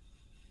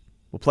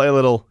 We'll play a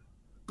little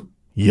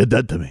You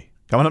Dead to Me.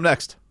 Coming up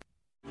next.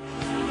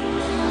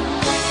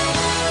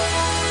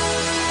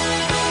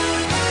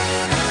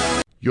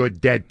 You're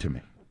dead to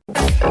me.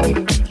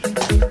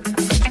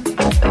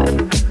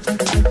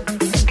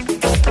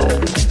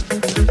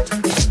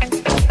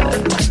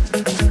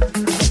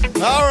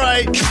 All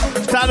right.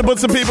 Time to put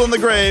some people in the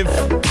grave.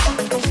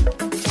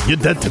 You're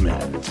dead to me.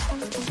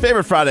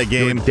 Favorite Friday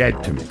game. You're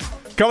dead to me.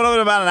 Coming up in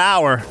about an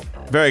hour.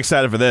 Very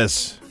excited for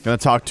this. Going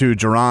to talk to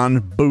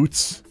Jaron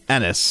Boots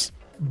Ennis.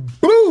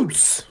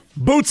 Boots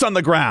on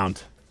the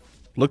ground.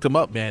 Looked him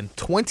up, man.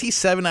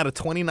 27 out of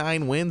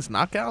 29 wins,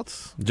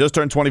 knockouts. Just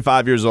turned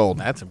 25 years old.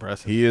 That's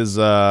impressive. He is.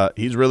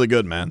 He's really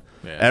good, man.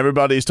 Yeah.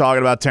 Everybody's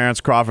talking about Terrence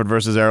Crawford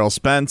versus Errol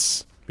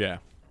Spence. Yeah.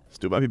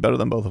 Stu might be better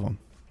than both of them.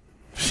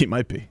 He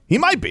might be.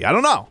 I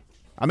don't know.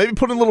 I may be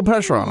putting a little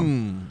pressure on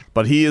him.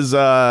 But he is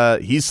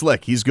he's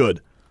slick. He's good.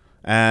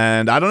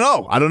 And I don't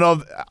know.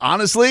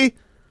 Honestly,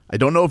 I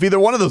don't know if either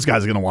one of those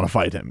guys are going to want to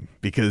fight him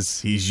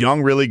because he's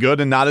young, really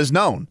good, and not as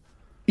known.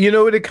 You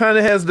know, it kind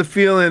of has the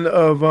feeling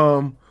of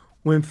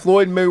when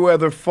Floyd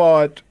Mayweather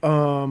fought,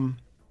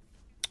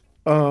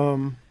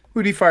 who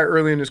did he fight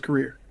early in his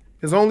career?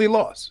 His only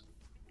loss.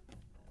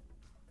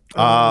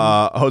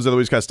 Jose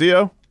Luis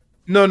Castillo?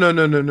 No.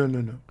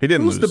 He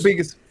didn't lose. Who's the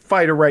biggest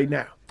fighter right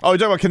now? Oh, you're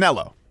talking about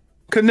Canelo.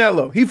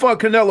 Canelo. He fought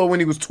Canelo when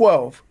he was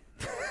 12.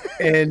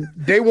 And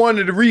they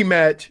wanted a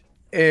rematch,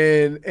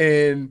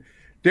 and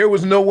there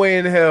was no way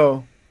in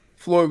hell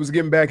Floyd was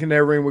getting back in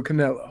that ring with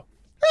Canelo.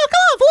 Oh,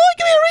 come on, Floyd,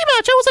 give me a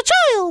rematch. I was a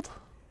child.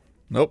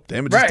 Nope,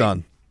 damage is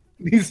done.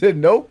 He said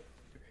nope.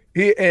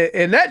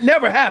 And that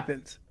never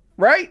happens,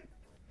 right?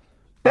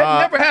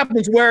 That never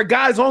happens where a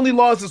guy's only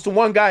loss is to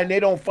one guy and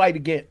they don't fight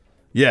again.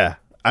 Yeah.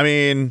 I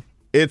mean,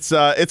 it's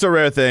a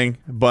rare thing,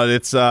 but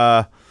it's,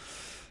 it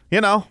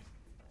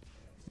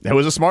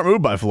was a smart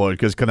move by Floyd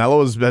because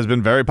Canelo has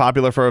been very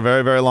popular for a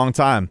very, very long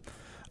time.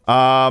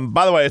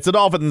 By the way, it's a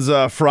Dolphins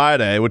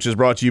Friday, which is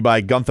brought to you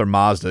by Gunther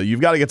Mazda.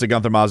 You've got to get to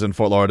Gunther Mazda in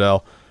Fort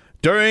Lauderdale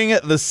during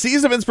the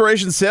Season of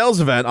Inspiration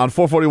sales event on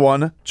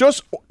 441,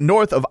 just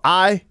north of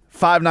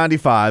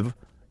I-595.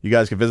 You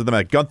guys can visit them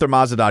at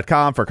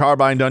GuntherMazda.com. For car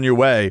buying done your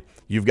way,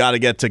 you've got to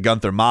get to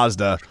Gunther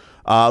Mazda.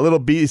 A little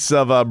piece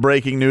of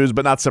breaking news,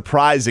 but not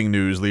surprising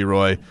news,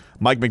 Leroy.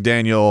 Mike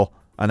McDaniel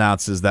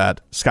announces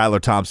that Skylar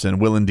Thompson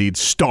will indeed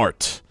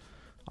start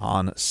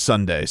on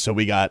Sunday. So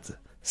we got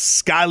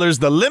Skylar's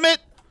the limit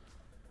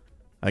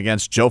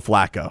against Joe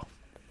Flacco.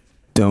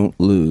 Don't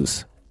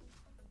lose.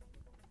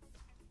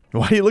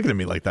 Why are you looking at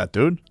me like that,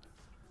 dude?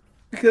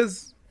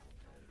 Because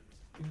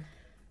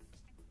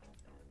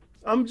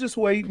I'm just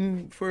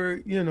waiting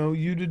for,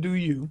 you to do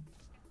you.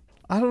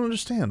 I don't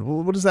understand.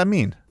 What does that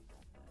mean?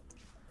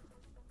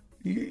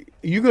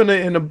 You're going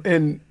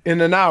to,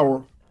 in an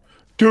hour,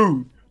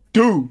 dude,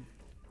 don't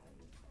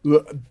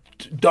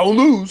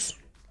lose.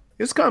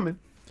 It's coming.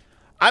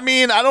 I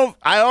mean, I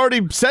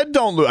already said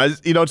don't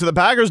lose. To the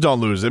Packers, don't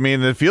lose. I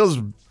mean, it feels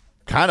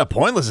kind of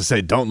pointless to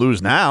say don't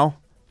lose now.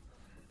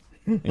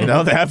 They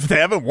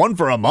haven't won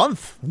for a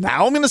month.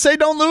 Now I'm going to say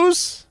don't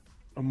lose.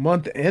 A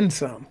month and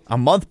some. A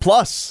month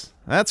plus.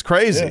 That's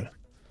crazy. Yeah.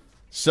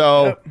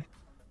 So,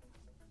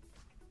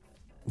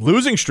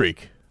 losing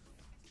streak.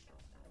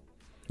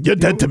 You're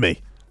dead to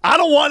me. I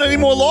don't want any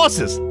more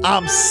losses.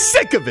 I'm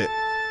sick of it.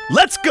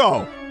 Let's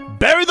go.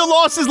 Bury the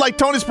losses like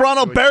Tony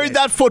Sperano buried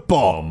that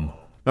football.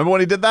 Remember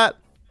when he did that?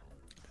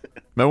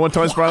 Remember when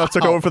Tony Sperano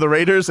took over for the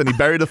Raiders and he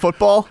buried the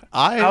football?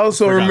 I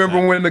also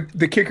remember when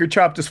the kicker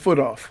chopped his foot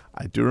off.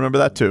 I do remember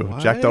that too.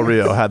 What? Jack Del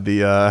Rio had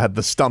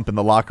the stump in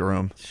the locker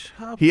room.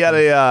 He had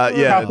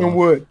chopping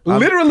wood,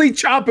 literally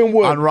chopping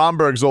wood on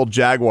Romberg's old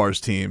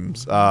Jaguars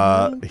teams.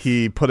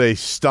 He put a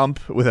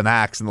stump with an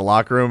axe in the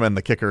locker room, and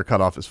the kicker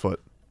cut off his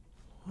foot.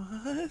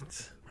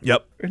 What?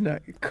 Yep. No,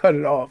 cut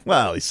it off.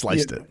 Well, he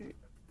sliced it.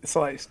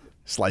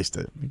 Sliced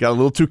it. He got a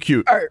little too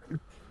cute. All right.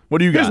 What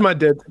do you got? Here's my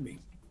dead to me.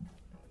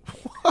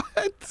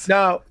 What?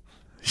 Now,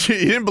 you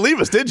didn't believe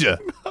us, did you?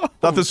 No.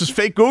 Thought this was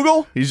fake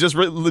Google? He's just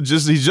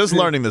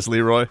learning this,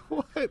 Leroy.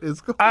 What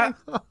is going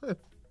on?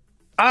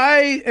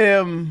 I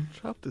am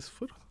chopped his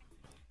foot off.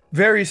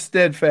 Very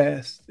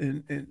steadfast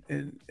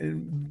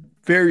and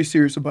very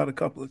serious about a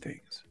couple of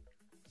things.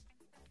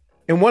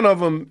 And one of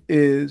them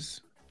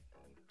is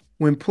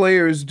when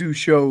players do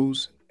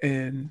shows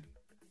and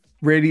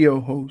radio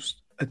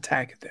hosts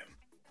attack them.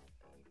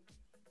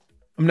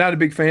 I'm not a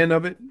big fan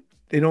of it.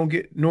 They don't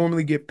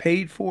normally get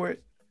paid for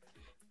it.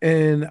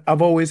 And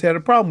I've always had a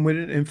problem with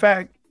it. In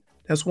fact,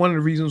 that's one of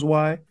the reasons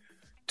why,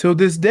 till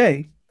this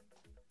day,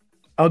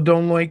 I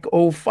don't like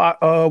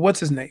what's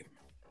his name?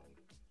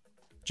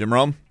 Jim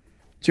Rome?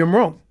 Jim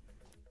Rome.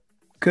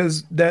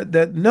 Because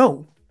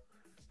no,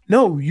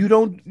 you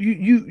don't,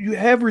 you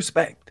have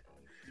respect,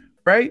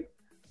 right?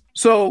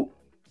 So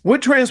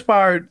what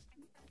transpired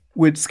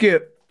with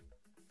Skip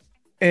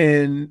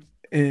and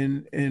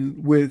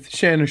with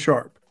Shannon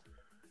Sharpe,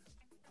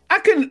 I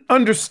can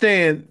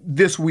understand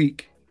this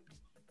week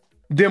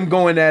them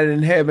going at it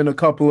and having a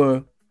couple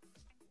of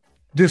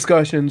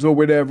discussions or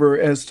whatever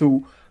as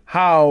to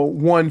how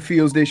one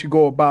feels they should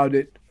go about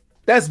it.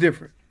 That's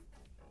different.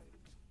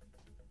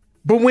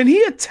 But when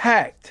he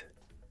attacked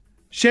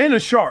Shannon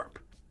Sharpe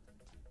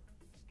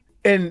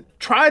and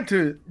tried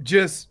to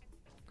just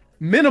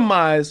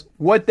minimize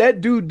what that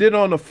dude did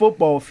on the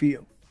football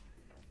field,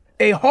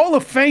 a Hall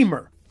of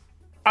Famer,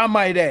 I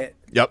might add.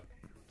 Yep.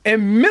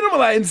 And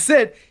minimize and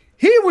said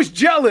he was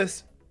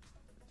jealous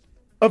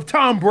of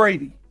Tom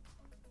Brady.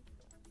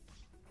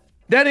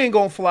 That ain't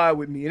gonna fly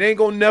with me. It ain't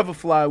gonna never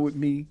fly with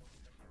me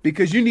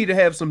because you need to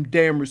have some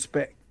damn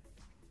respect.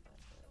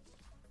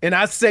 And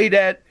I say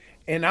that,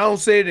 and I don't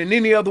say it in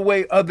any other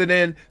way other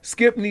than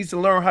Skip needs to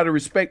learn how to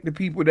respect the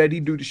people that he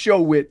do the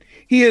show with.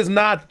 He is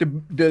not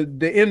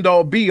the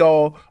end-all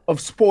be-all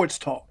of sports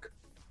talk.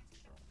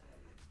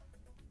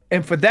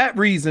 And for that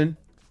reason,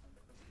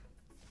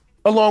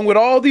 along with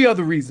all the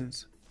other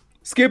reasons,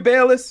 Skip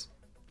Bayless,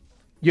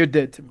 You're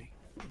dead to me.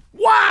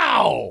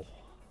 Wow.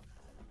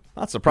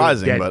 Not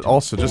surprising, but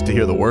also just to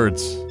hear the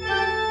words.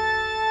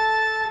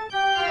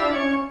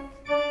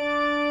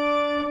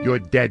 You're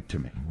dead to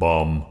me.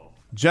 Bum.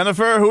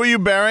 Jennifer, who are you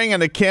burying?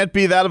 And it can't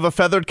be that of a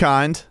feathered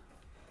kind.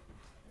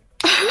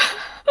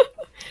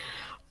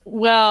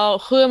 Well,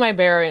 who am I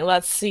burying?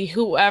 Let's see.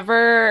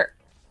 Whoever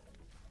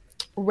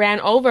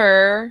ran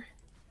over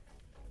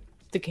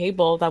the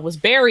cable that was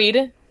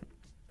buried.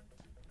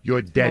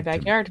 You're dead. My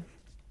backyard.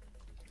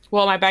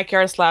 Well, my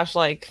backyard /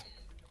 like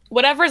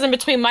whatever's in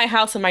between my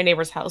house and my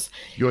neighbor's house.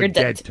 You're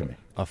dead to me.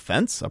 A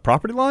fence? A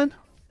property line?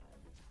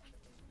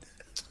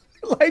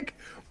 Like,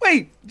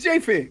 wait,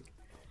 J-Fig,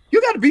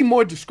 you got to be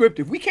more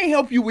descriptive. We can't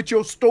help you with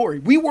your story.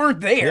 We weren't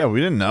there. Yeah, we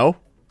didn't know.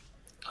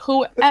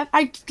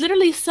 I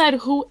literally said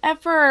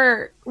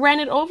whoever ran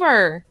it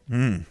over.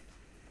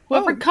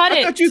 Whoever cut it.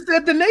 I thought you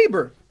said the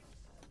neighbor.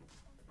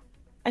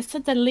 I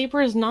said the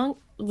neighbor's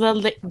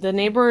the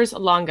neighbor's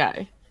long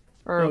guy,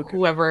 or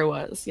whoever it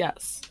was.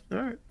 Yes. All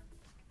right.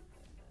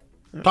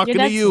 Talking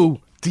to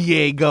you,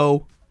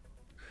 Diego.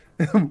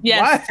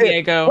 Yes,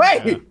 Diego.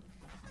 Wait.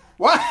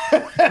 What?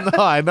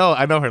 No, I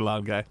know her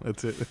long guy.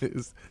 That's it.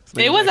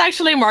 It was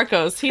actually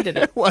Marcos. He did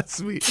it. It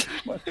was me.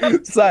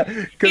 Because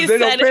they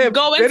don't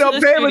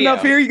pay him,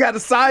 enough here. He got a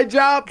side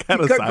job. He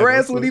cut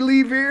grass when he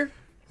leave here.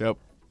 Yep.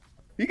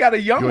 He got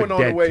a young one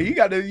on the way. You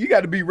got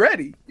to be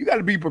ready. You got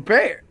to be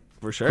prepared.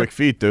 For sure. Quick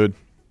feet, dude.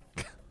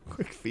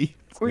 Quick feet.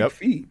 Quick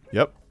feet.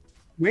 Yep.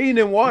 We ain't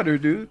in water,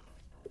 dude.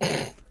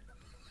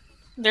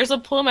 There's a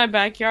pool in my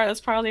backyard.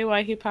 That's probably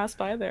why he passed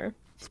by there.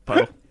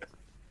 Puddle.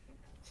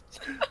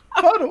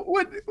 Puddle?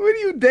 What are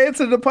you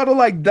dancing in the puddle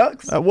like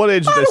ducks? At what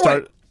age did they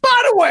start?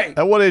 By the way,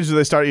 At what age do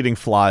they start eating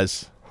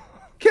flies?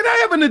 can I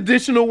have an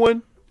additional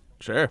one?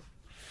 Sure.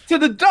 To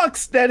the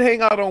ducks that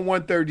hang out on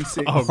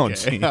 136. Oh,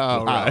 gee.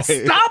 All right.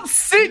 Stop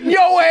sitting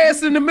your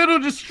ass in the middle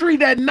of the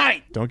street at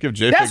night. Don't give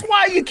JFig. That's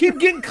why you keep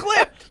getting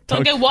clipped.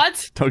 Don't get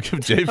what? Don't give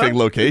JFig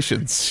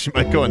locations. She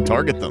might go and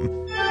target them.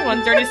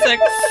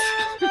 136.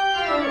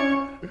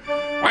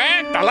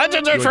 What? The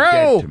legends are You're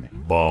dead to true. me.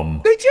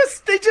 Bum. They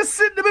just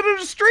sit in the middle of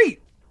the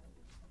street.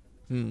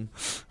 That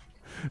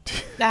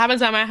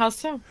happens at my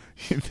house too.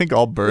 You think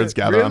all birds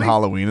gather on Really?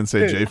 Halloween and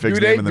say JFig's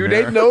name in the do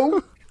mirror? they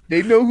know?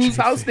 They know whose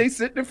house they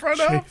sit in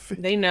front of?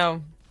 They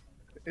know.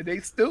 And they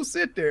still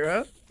sit there,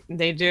 huh?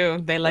 They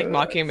do. They like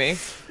mocking me.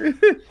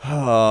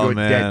 Oh, You're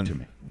man. dead to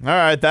me. All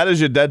right, that is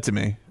your dead to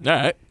me. All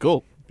right.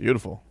 Cool.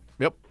 Beautiful.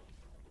 Yep.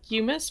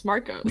 You miss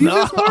Marcos. You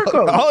miss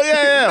Marco. Oh,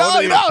 yeah. No, What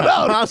do you no,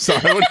 got? no. I'm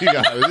sorry. What do you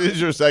got? This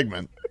is your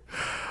segment.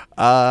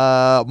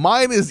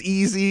 Mine is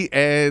easy,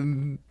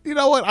 and you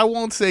know what? I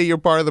won't say you're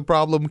part of the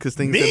problem because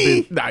things have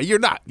been. Nah, you're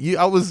not.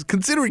 I was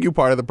considering you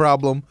part of the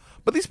problem,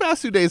 but these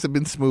past 2 days have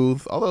been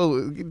smooth.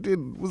 Although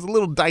it was a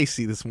little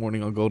dicey this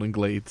morning on Golden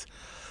Glades.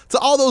 To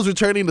all those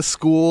returning to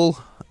school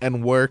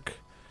and work,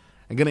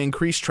 and going to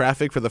increase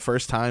traffic for the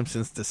first time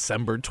since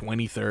December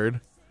 23rd.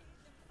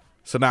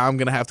 So now I'm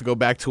going to have to go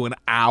back to an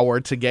hour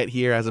to get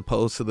here as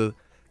opposed to the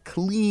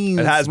clean.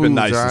 It has been smooth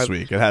nice drive. this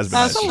week. It has been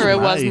That's nice. true. It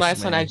was Nice,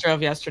 nice when I man.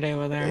 drove yesterday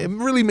over there. It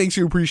really makes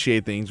you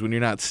appreciate things when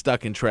you're not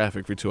stuck in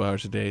traffic for 2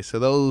 hours a day. So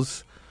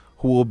those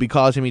who will be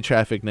causing me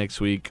traffic next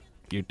week,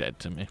 you're dead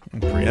to me.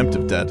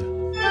 Preemptive dead.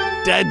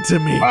 Dead to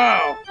me.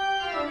 Wow.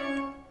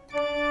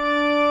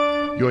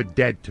 You're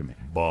dead to me.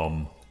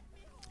 Bum.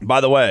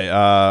 By the way,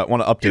 I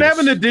want to update. Can I have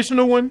us. an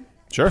additional one?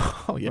 Sure.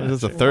 Oh, yeah, This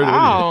is the sure. third.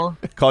 Wow.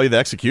 Call you the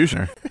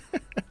executioner.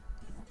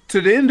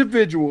 To the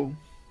individual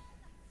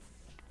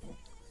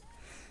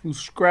who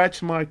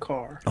scratched my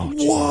car.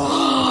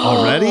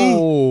 Already?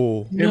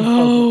 Oh.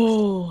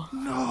 No.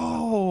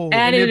 No.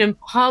 And in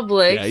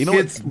public. Yeah, you know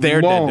what? It's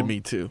They're long. dead to me,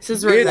 too. This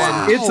is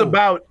revenge.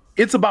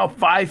 It's about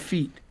 5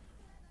 feet.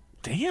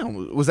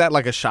 Damn. Was that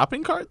like a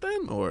shopping cart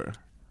then? Or?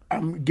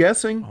 I'm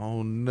guessing.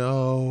 Oh,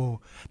 no.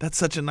 That's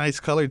such a nice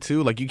color,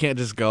 too. Like, you can't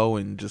just go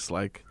and just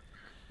like.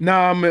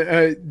 No,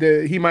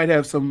 he might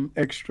have some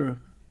extra.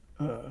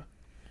 Damn.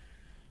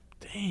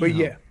 But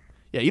yeah.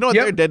 Yeah, you know what?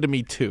 Yep. They're dead to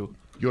me, too.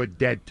 You're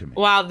dead to me.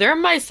 Wow, they're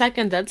my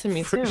second dead to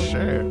me, For too.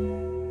 sure.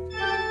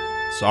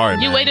 Sorry,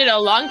 man. You waited a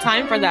long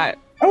time for that.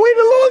 I waited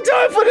a long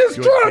time for this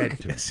You're truck. dead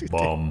to me.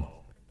 Bum.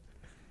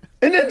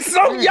 And then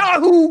some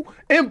Yahoo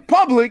in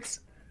Publix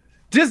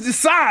just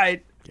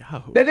decide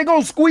Yahoo. that they're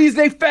gonna squeeze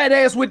their fat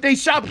ass with their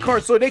shopping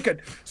cart so they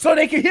could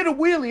hit a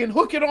wheelie and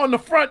hook it on the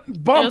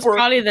front bumper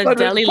probably the of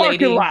deli parking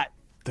lady. lot.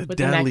 The With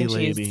the mac deli and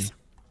cheese. lady.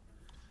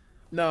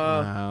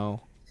 No,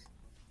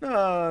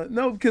 Wow.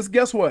 no, because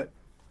guess what?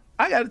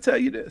 I got to tell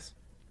you this.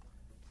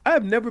 I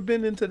have never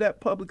been into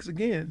that Publix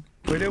again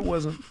where there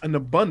wasn't an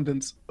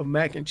abundance of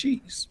mac and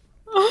cheese.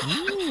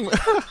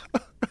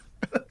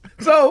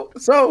 So,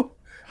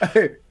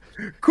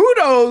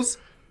 kudos,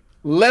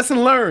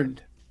 lesson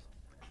learned.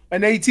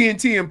 An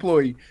AT&T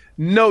employee.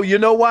 No, you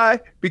know why?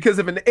 Because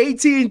if an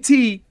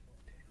AT&T,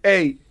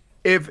 if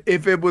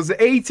it was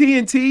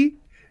AT&T,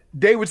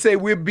 they would say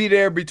we'll be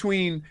there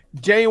between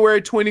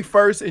January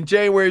 21st and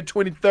January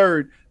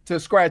 23rd to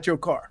scratch your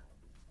car.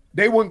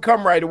 they wouldn't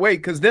come right away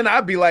because then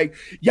I'd be like,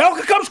 y'all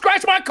can come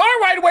scratch my car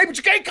right away, but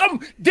you can't come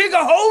dig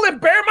a hole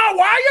and bury my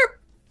wire.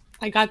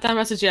 I got that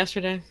message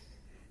yesterday.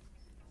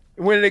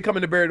 When are they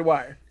coming to bury the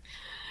wire?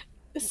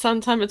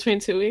 Sometime between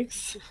 2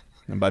 weeks.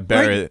 And by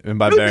bury, I mean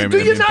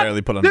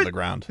barely put under the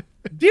ground.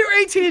 Dear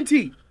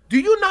AT&T, do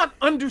you not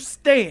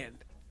understand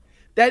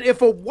that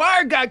if a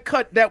wire got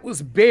cut that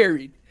was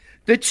buried,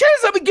 the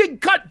chance of it getting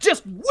cut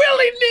just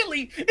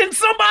willy-nilly in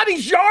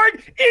somebody's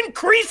yard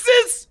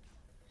increases?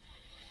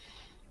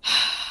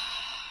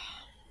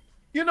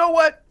 You know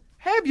what?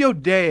 Have your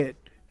dad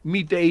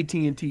meet the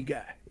AT&T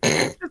guy.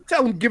 Just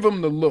tell him, give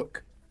him the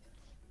look.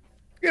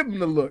 Give him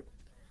the look.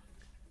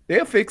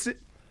 They'll fix it.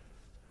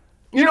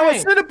 You know what?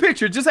 Send a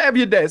picture. Just have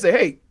your dad say,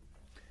 hey,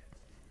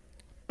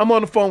 I'm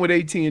on the phone with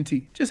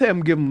AT&T. Just have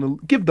him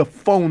give the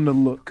phone the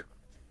look.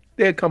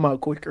 They'll come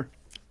out quicker.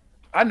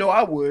 I know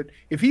I would.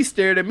 If he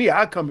stared at me,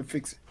 I'd come and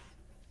fix it.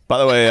 By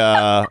the way,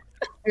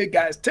 that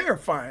guy's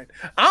terrifying.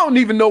 I don't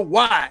even know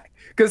why.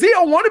 Because he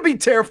don't want to be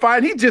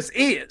terrifying. He just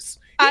is.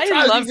 I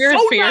love your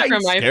fear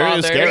from my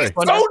father. He's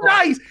so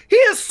nice. He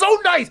is so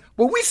nice.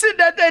 But we sitting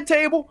at that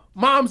table.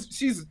 Mom's,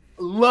 she's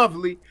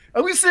lovely.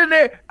 And we sitting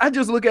there. I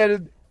just look at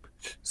it,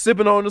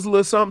 sipping on this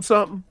little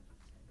something.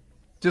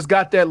 Just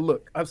got that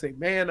look. I say,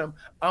 man,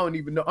 I don't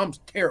even know. I'm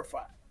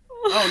terrified.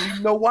 I don't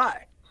even know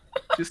why.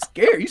 Just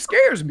scared. He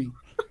scares me.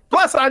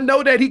 Plus, I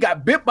know that he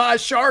got bit by a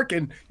shark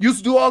and used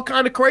to do all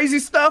kind of crazy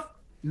stuff.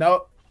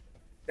 No,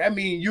 that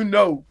means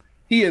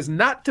he is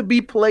not to be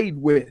played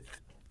with.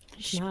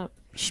 Yep.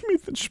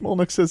 Schmeeth and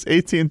Schmolnick says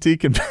AT&T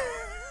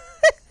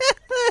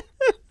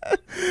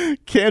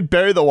can't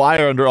bury the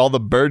wire under all the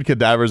bird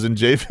cadavers in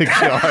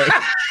J-Vic's yard.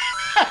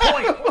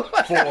 Point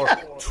for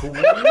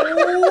Twitcher.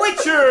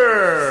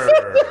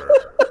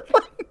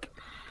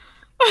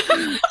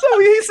 So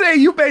he's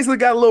saying you basically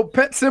got a little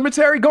pet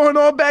cemetery going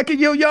on back in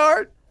your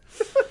yard?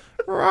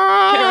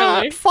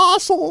 Right.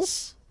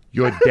 Fossils.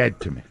 You're dead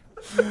to me.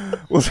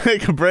 We'll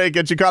take a break,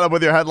 get you caught up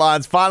with your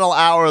headlines. Final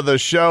hour of the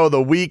show,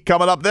 the week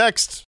coming up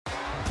next.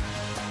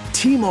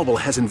 T-Mobile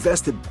has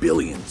invested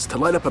billions to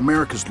light up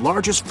America's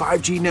largest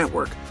 5G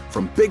network,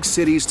 from big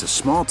cities to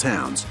small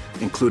towns,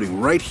 including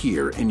right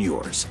here in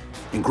yours.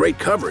 And great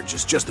coverage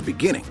is just the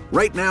beginning.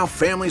 Right now,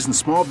 families and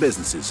small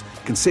businesses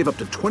can save up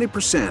to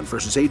 20%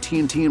 versus AT&T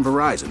and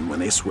Verizon when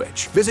they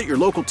switch. Visit your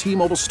local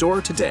T-Mobile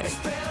store today.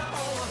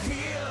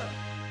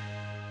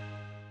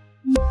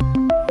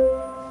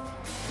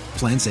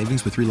 Plan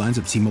savings with 3 lines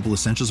of T-Mobile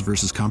Essentials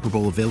versus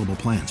comparable available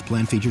plans.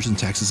 Plan features and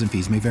taxes and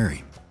fees may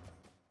vary.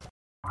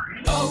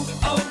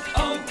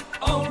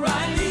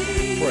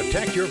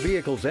 Protect your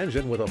vehicle's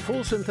engine with a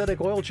full synthetic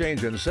oil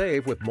change and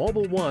save with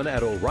Mobil 1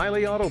 at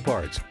O'Reilly Auto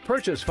Parts.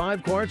 Purchase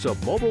 5 quarts of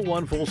Mobil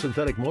 1 full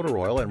synthetic motor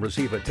oil and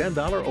receive a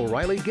 $10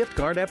 O'Reilly gift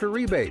card after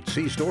rebate.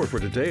 See store for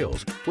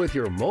details. With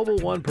your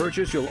Mobil 1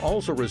 purchase, you'll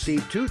also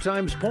receive 2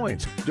 times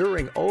points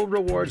during O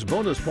Rewards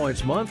Bonus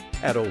Points Month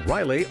at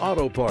O'Reilly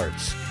Auto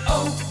Parts.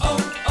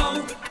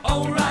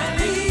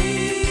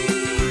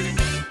 O'Reilly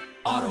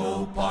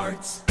Auto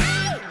Parts.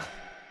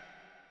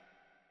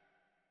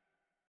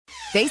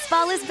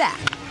 Baseball is back,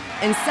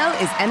 and so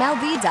is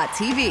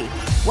MLB.tv.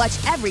 Watch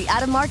every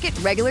out-of-market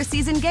regular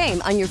season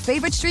game on your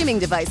favorite streaming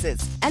devices,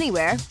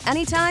 anywhere,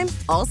 anytime,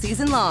 all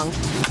season long.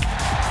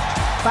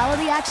 Follow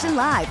the action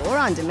live or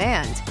on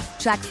demand.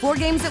 Track 4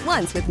 games at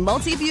once with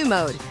multi-view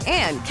mode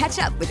and catch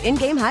up with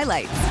in-game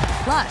highlights.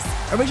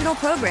 Plus, original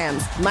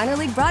programs, minor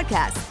league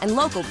broadcasts, and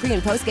local pre-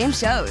 and post-game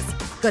shows.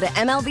 Go to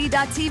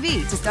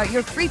MLB.tv to start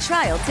your free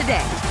trial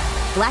today.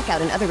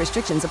 Blackout and other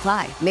restrictions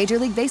apply. Major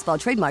League Baseball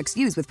trademarks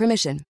used with permission.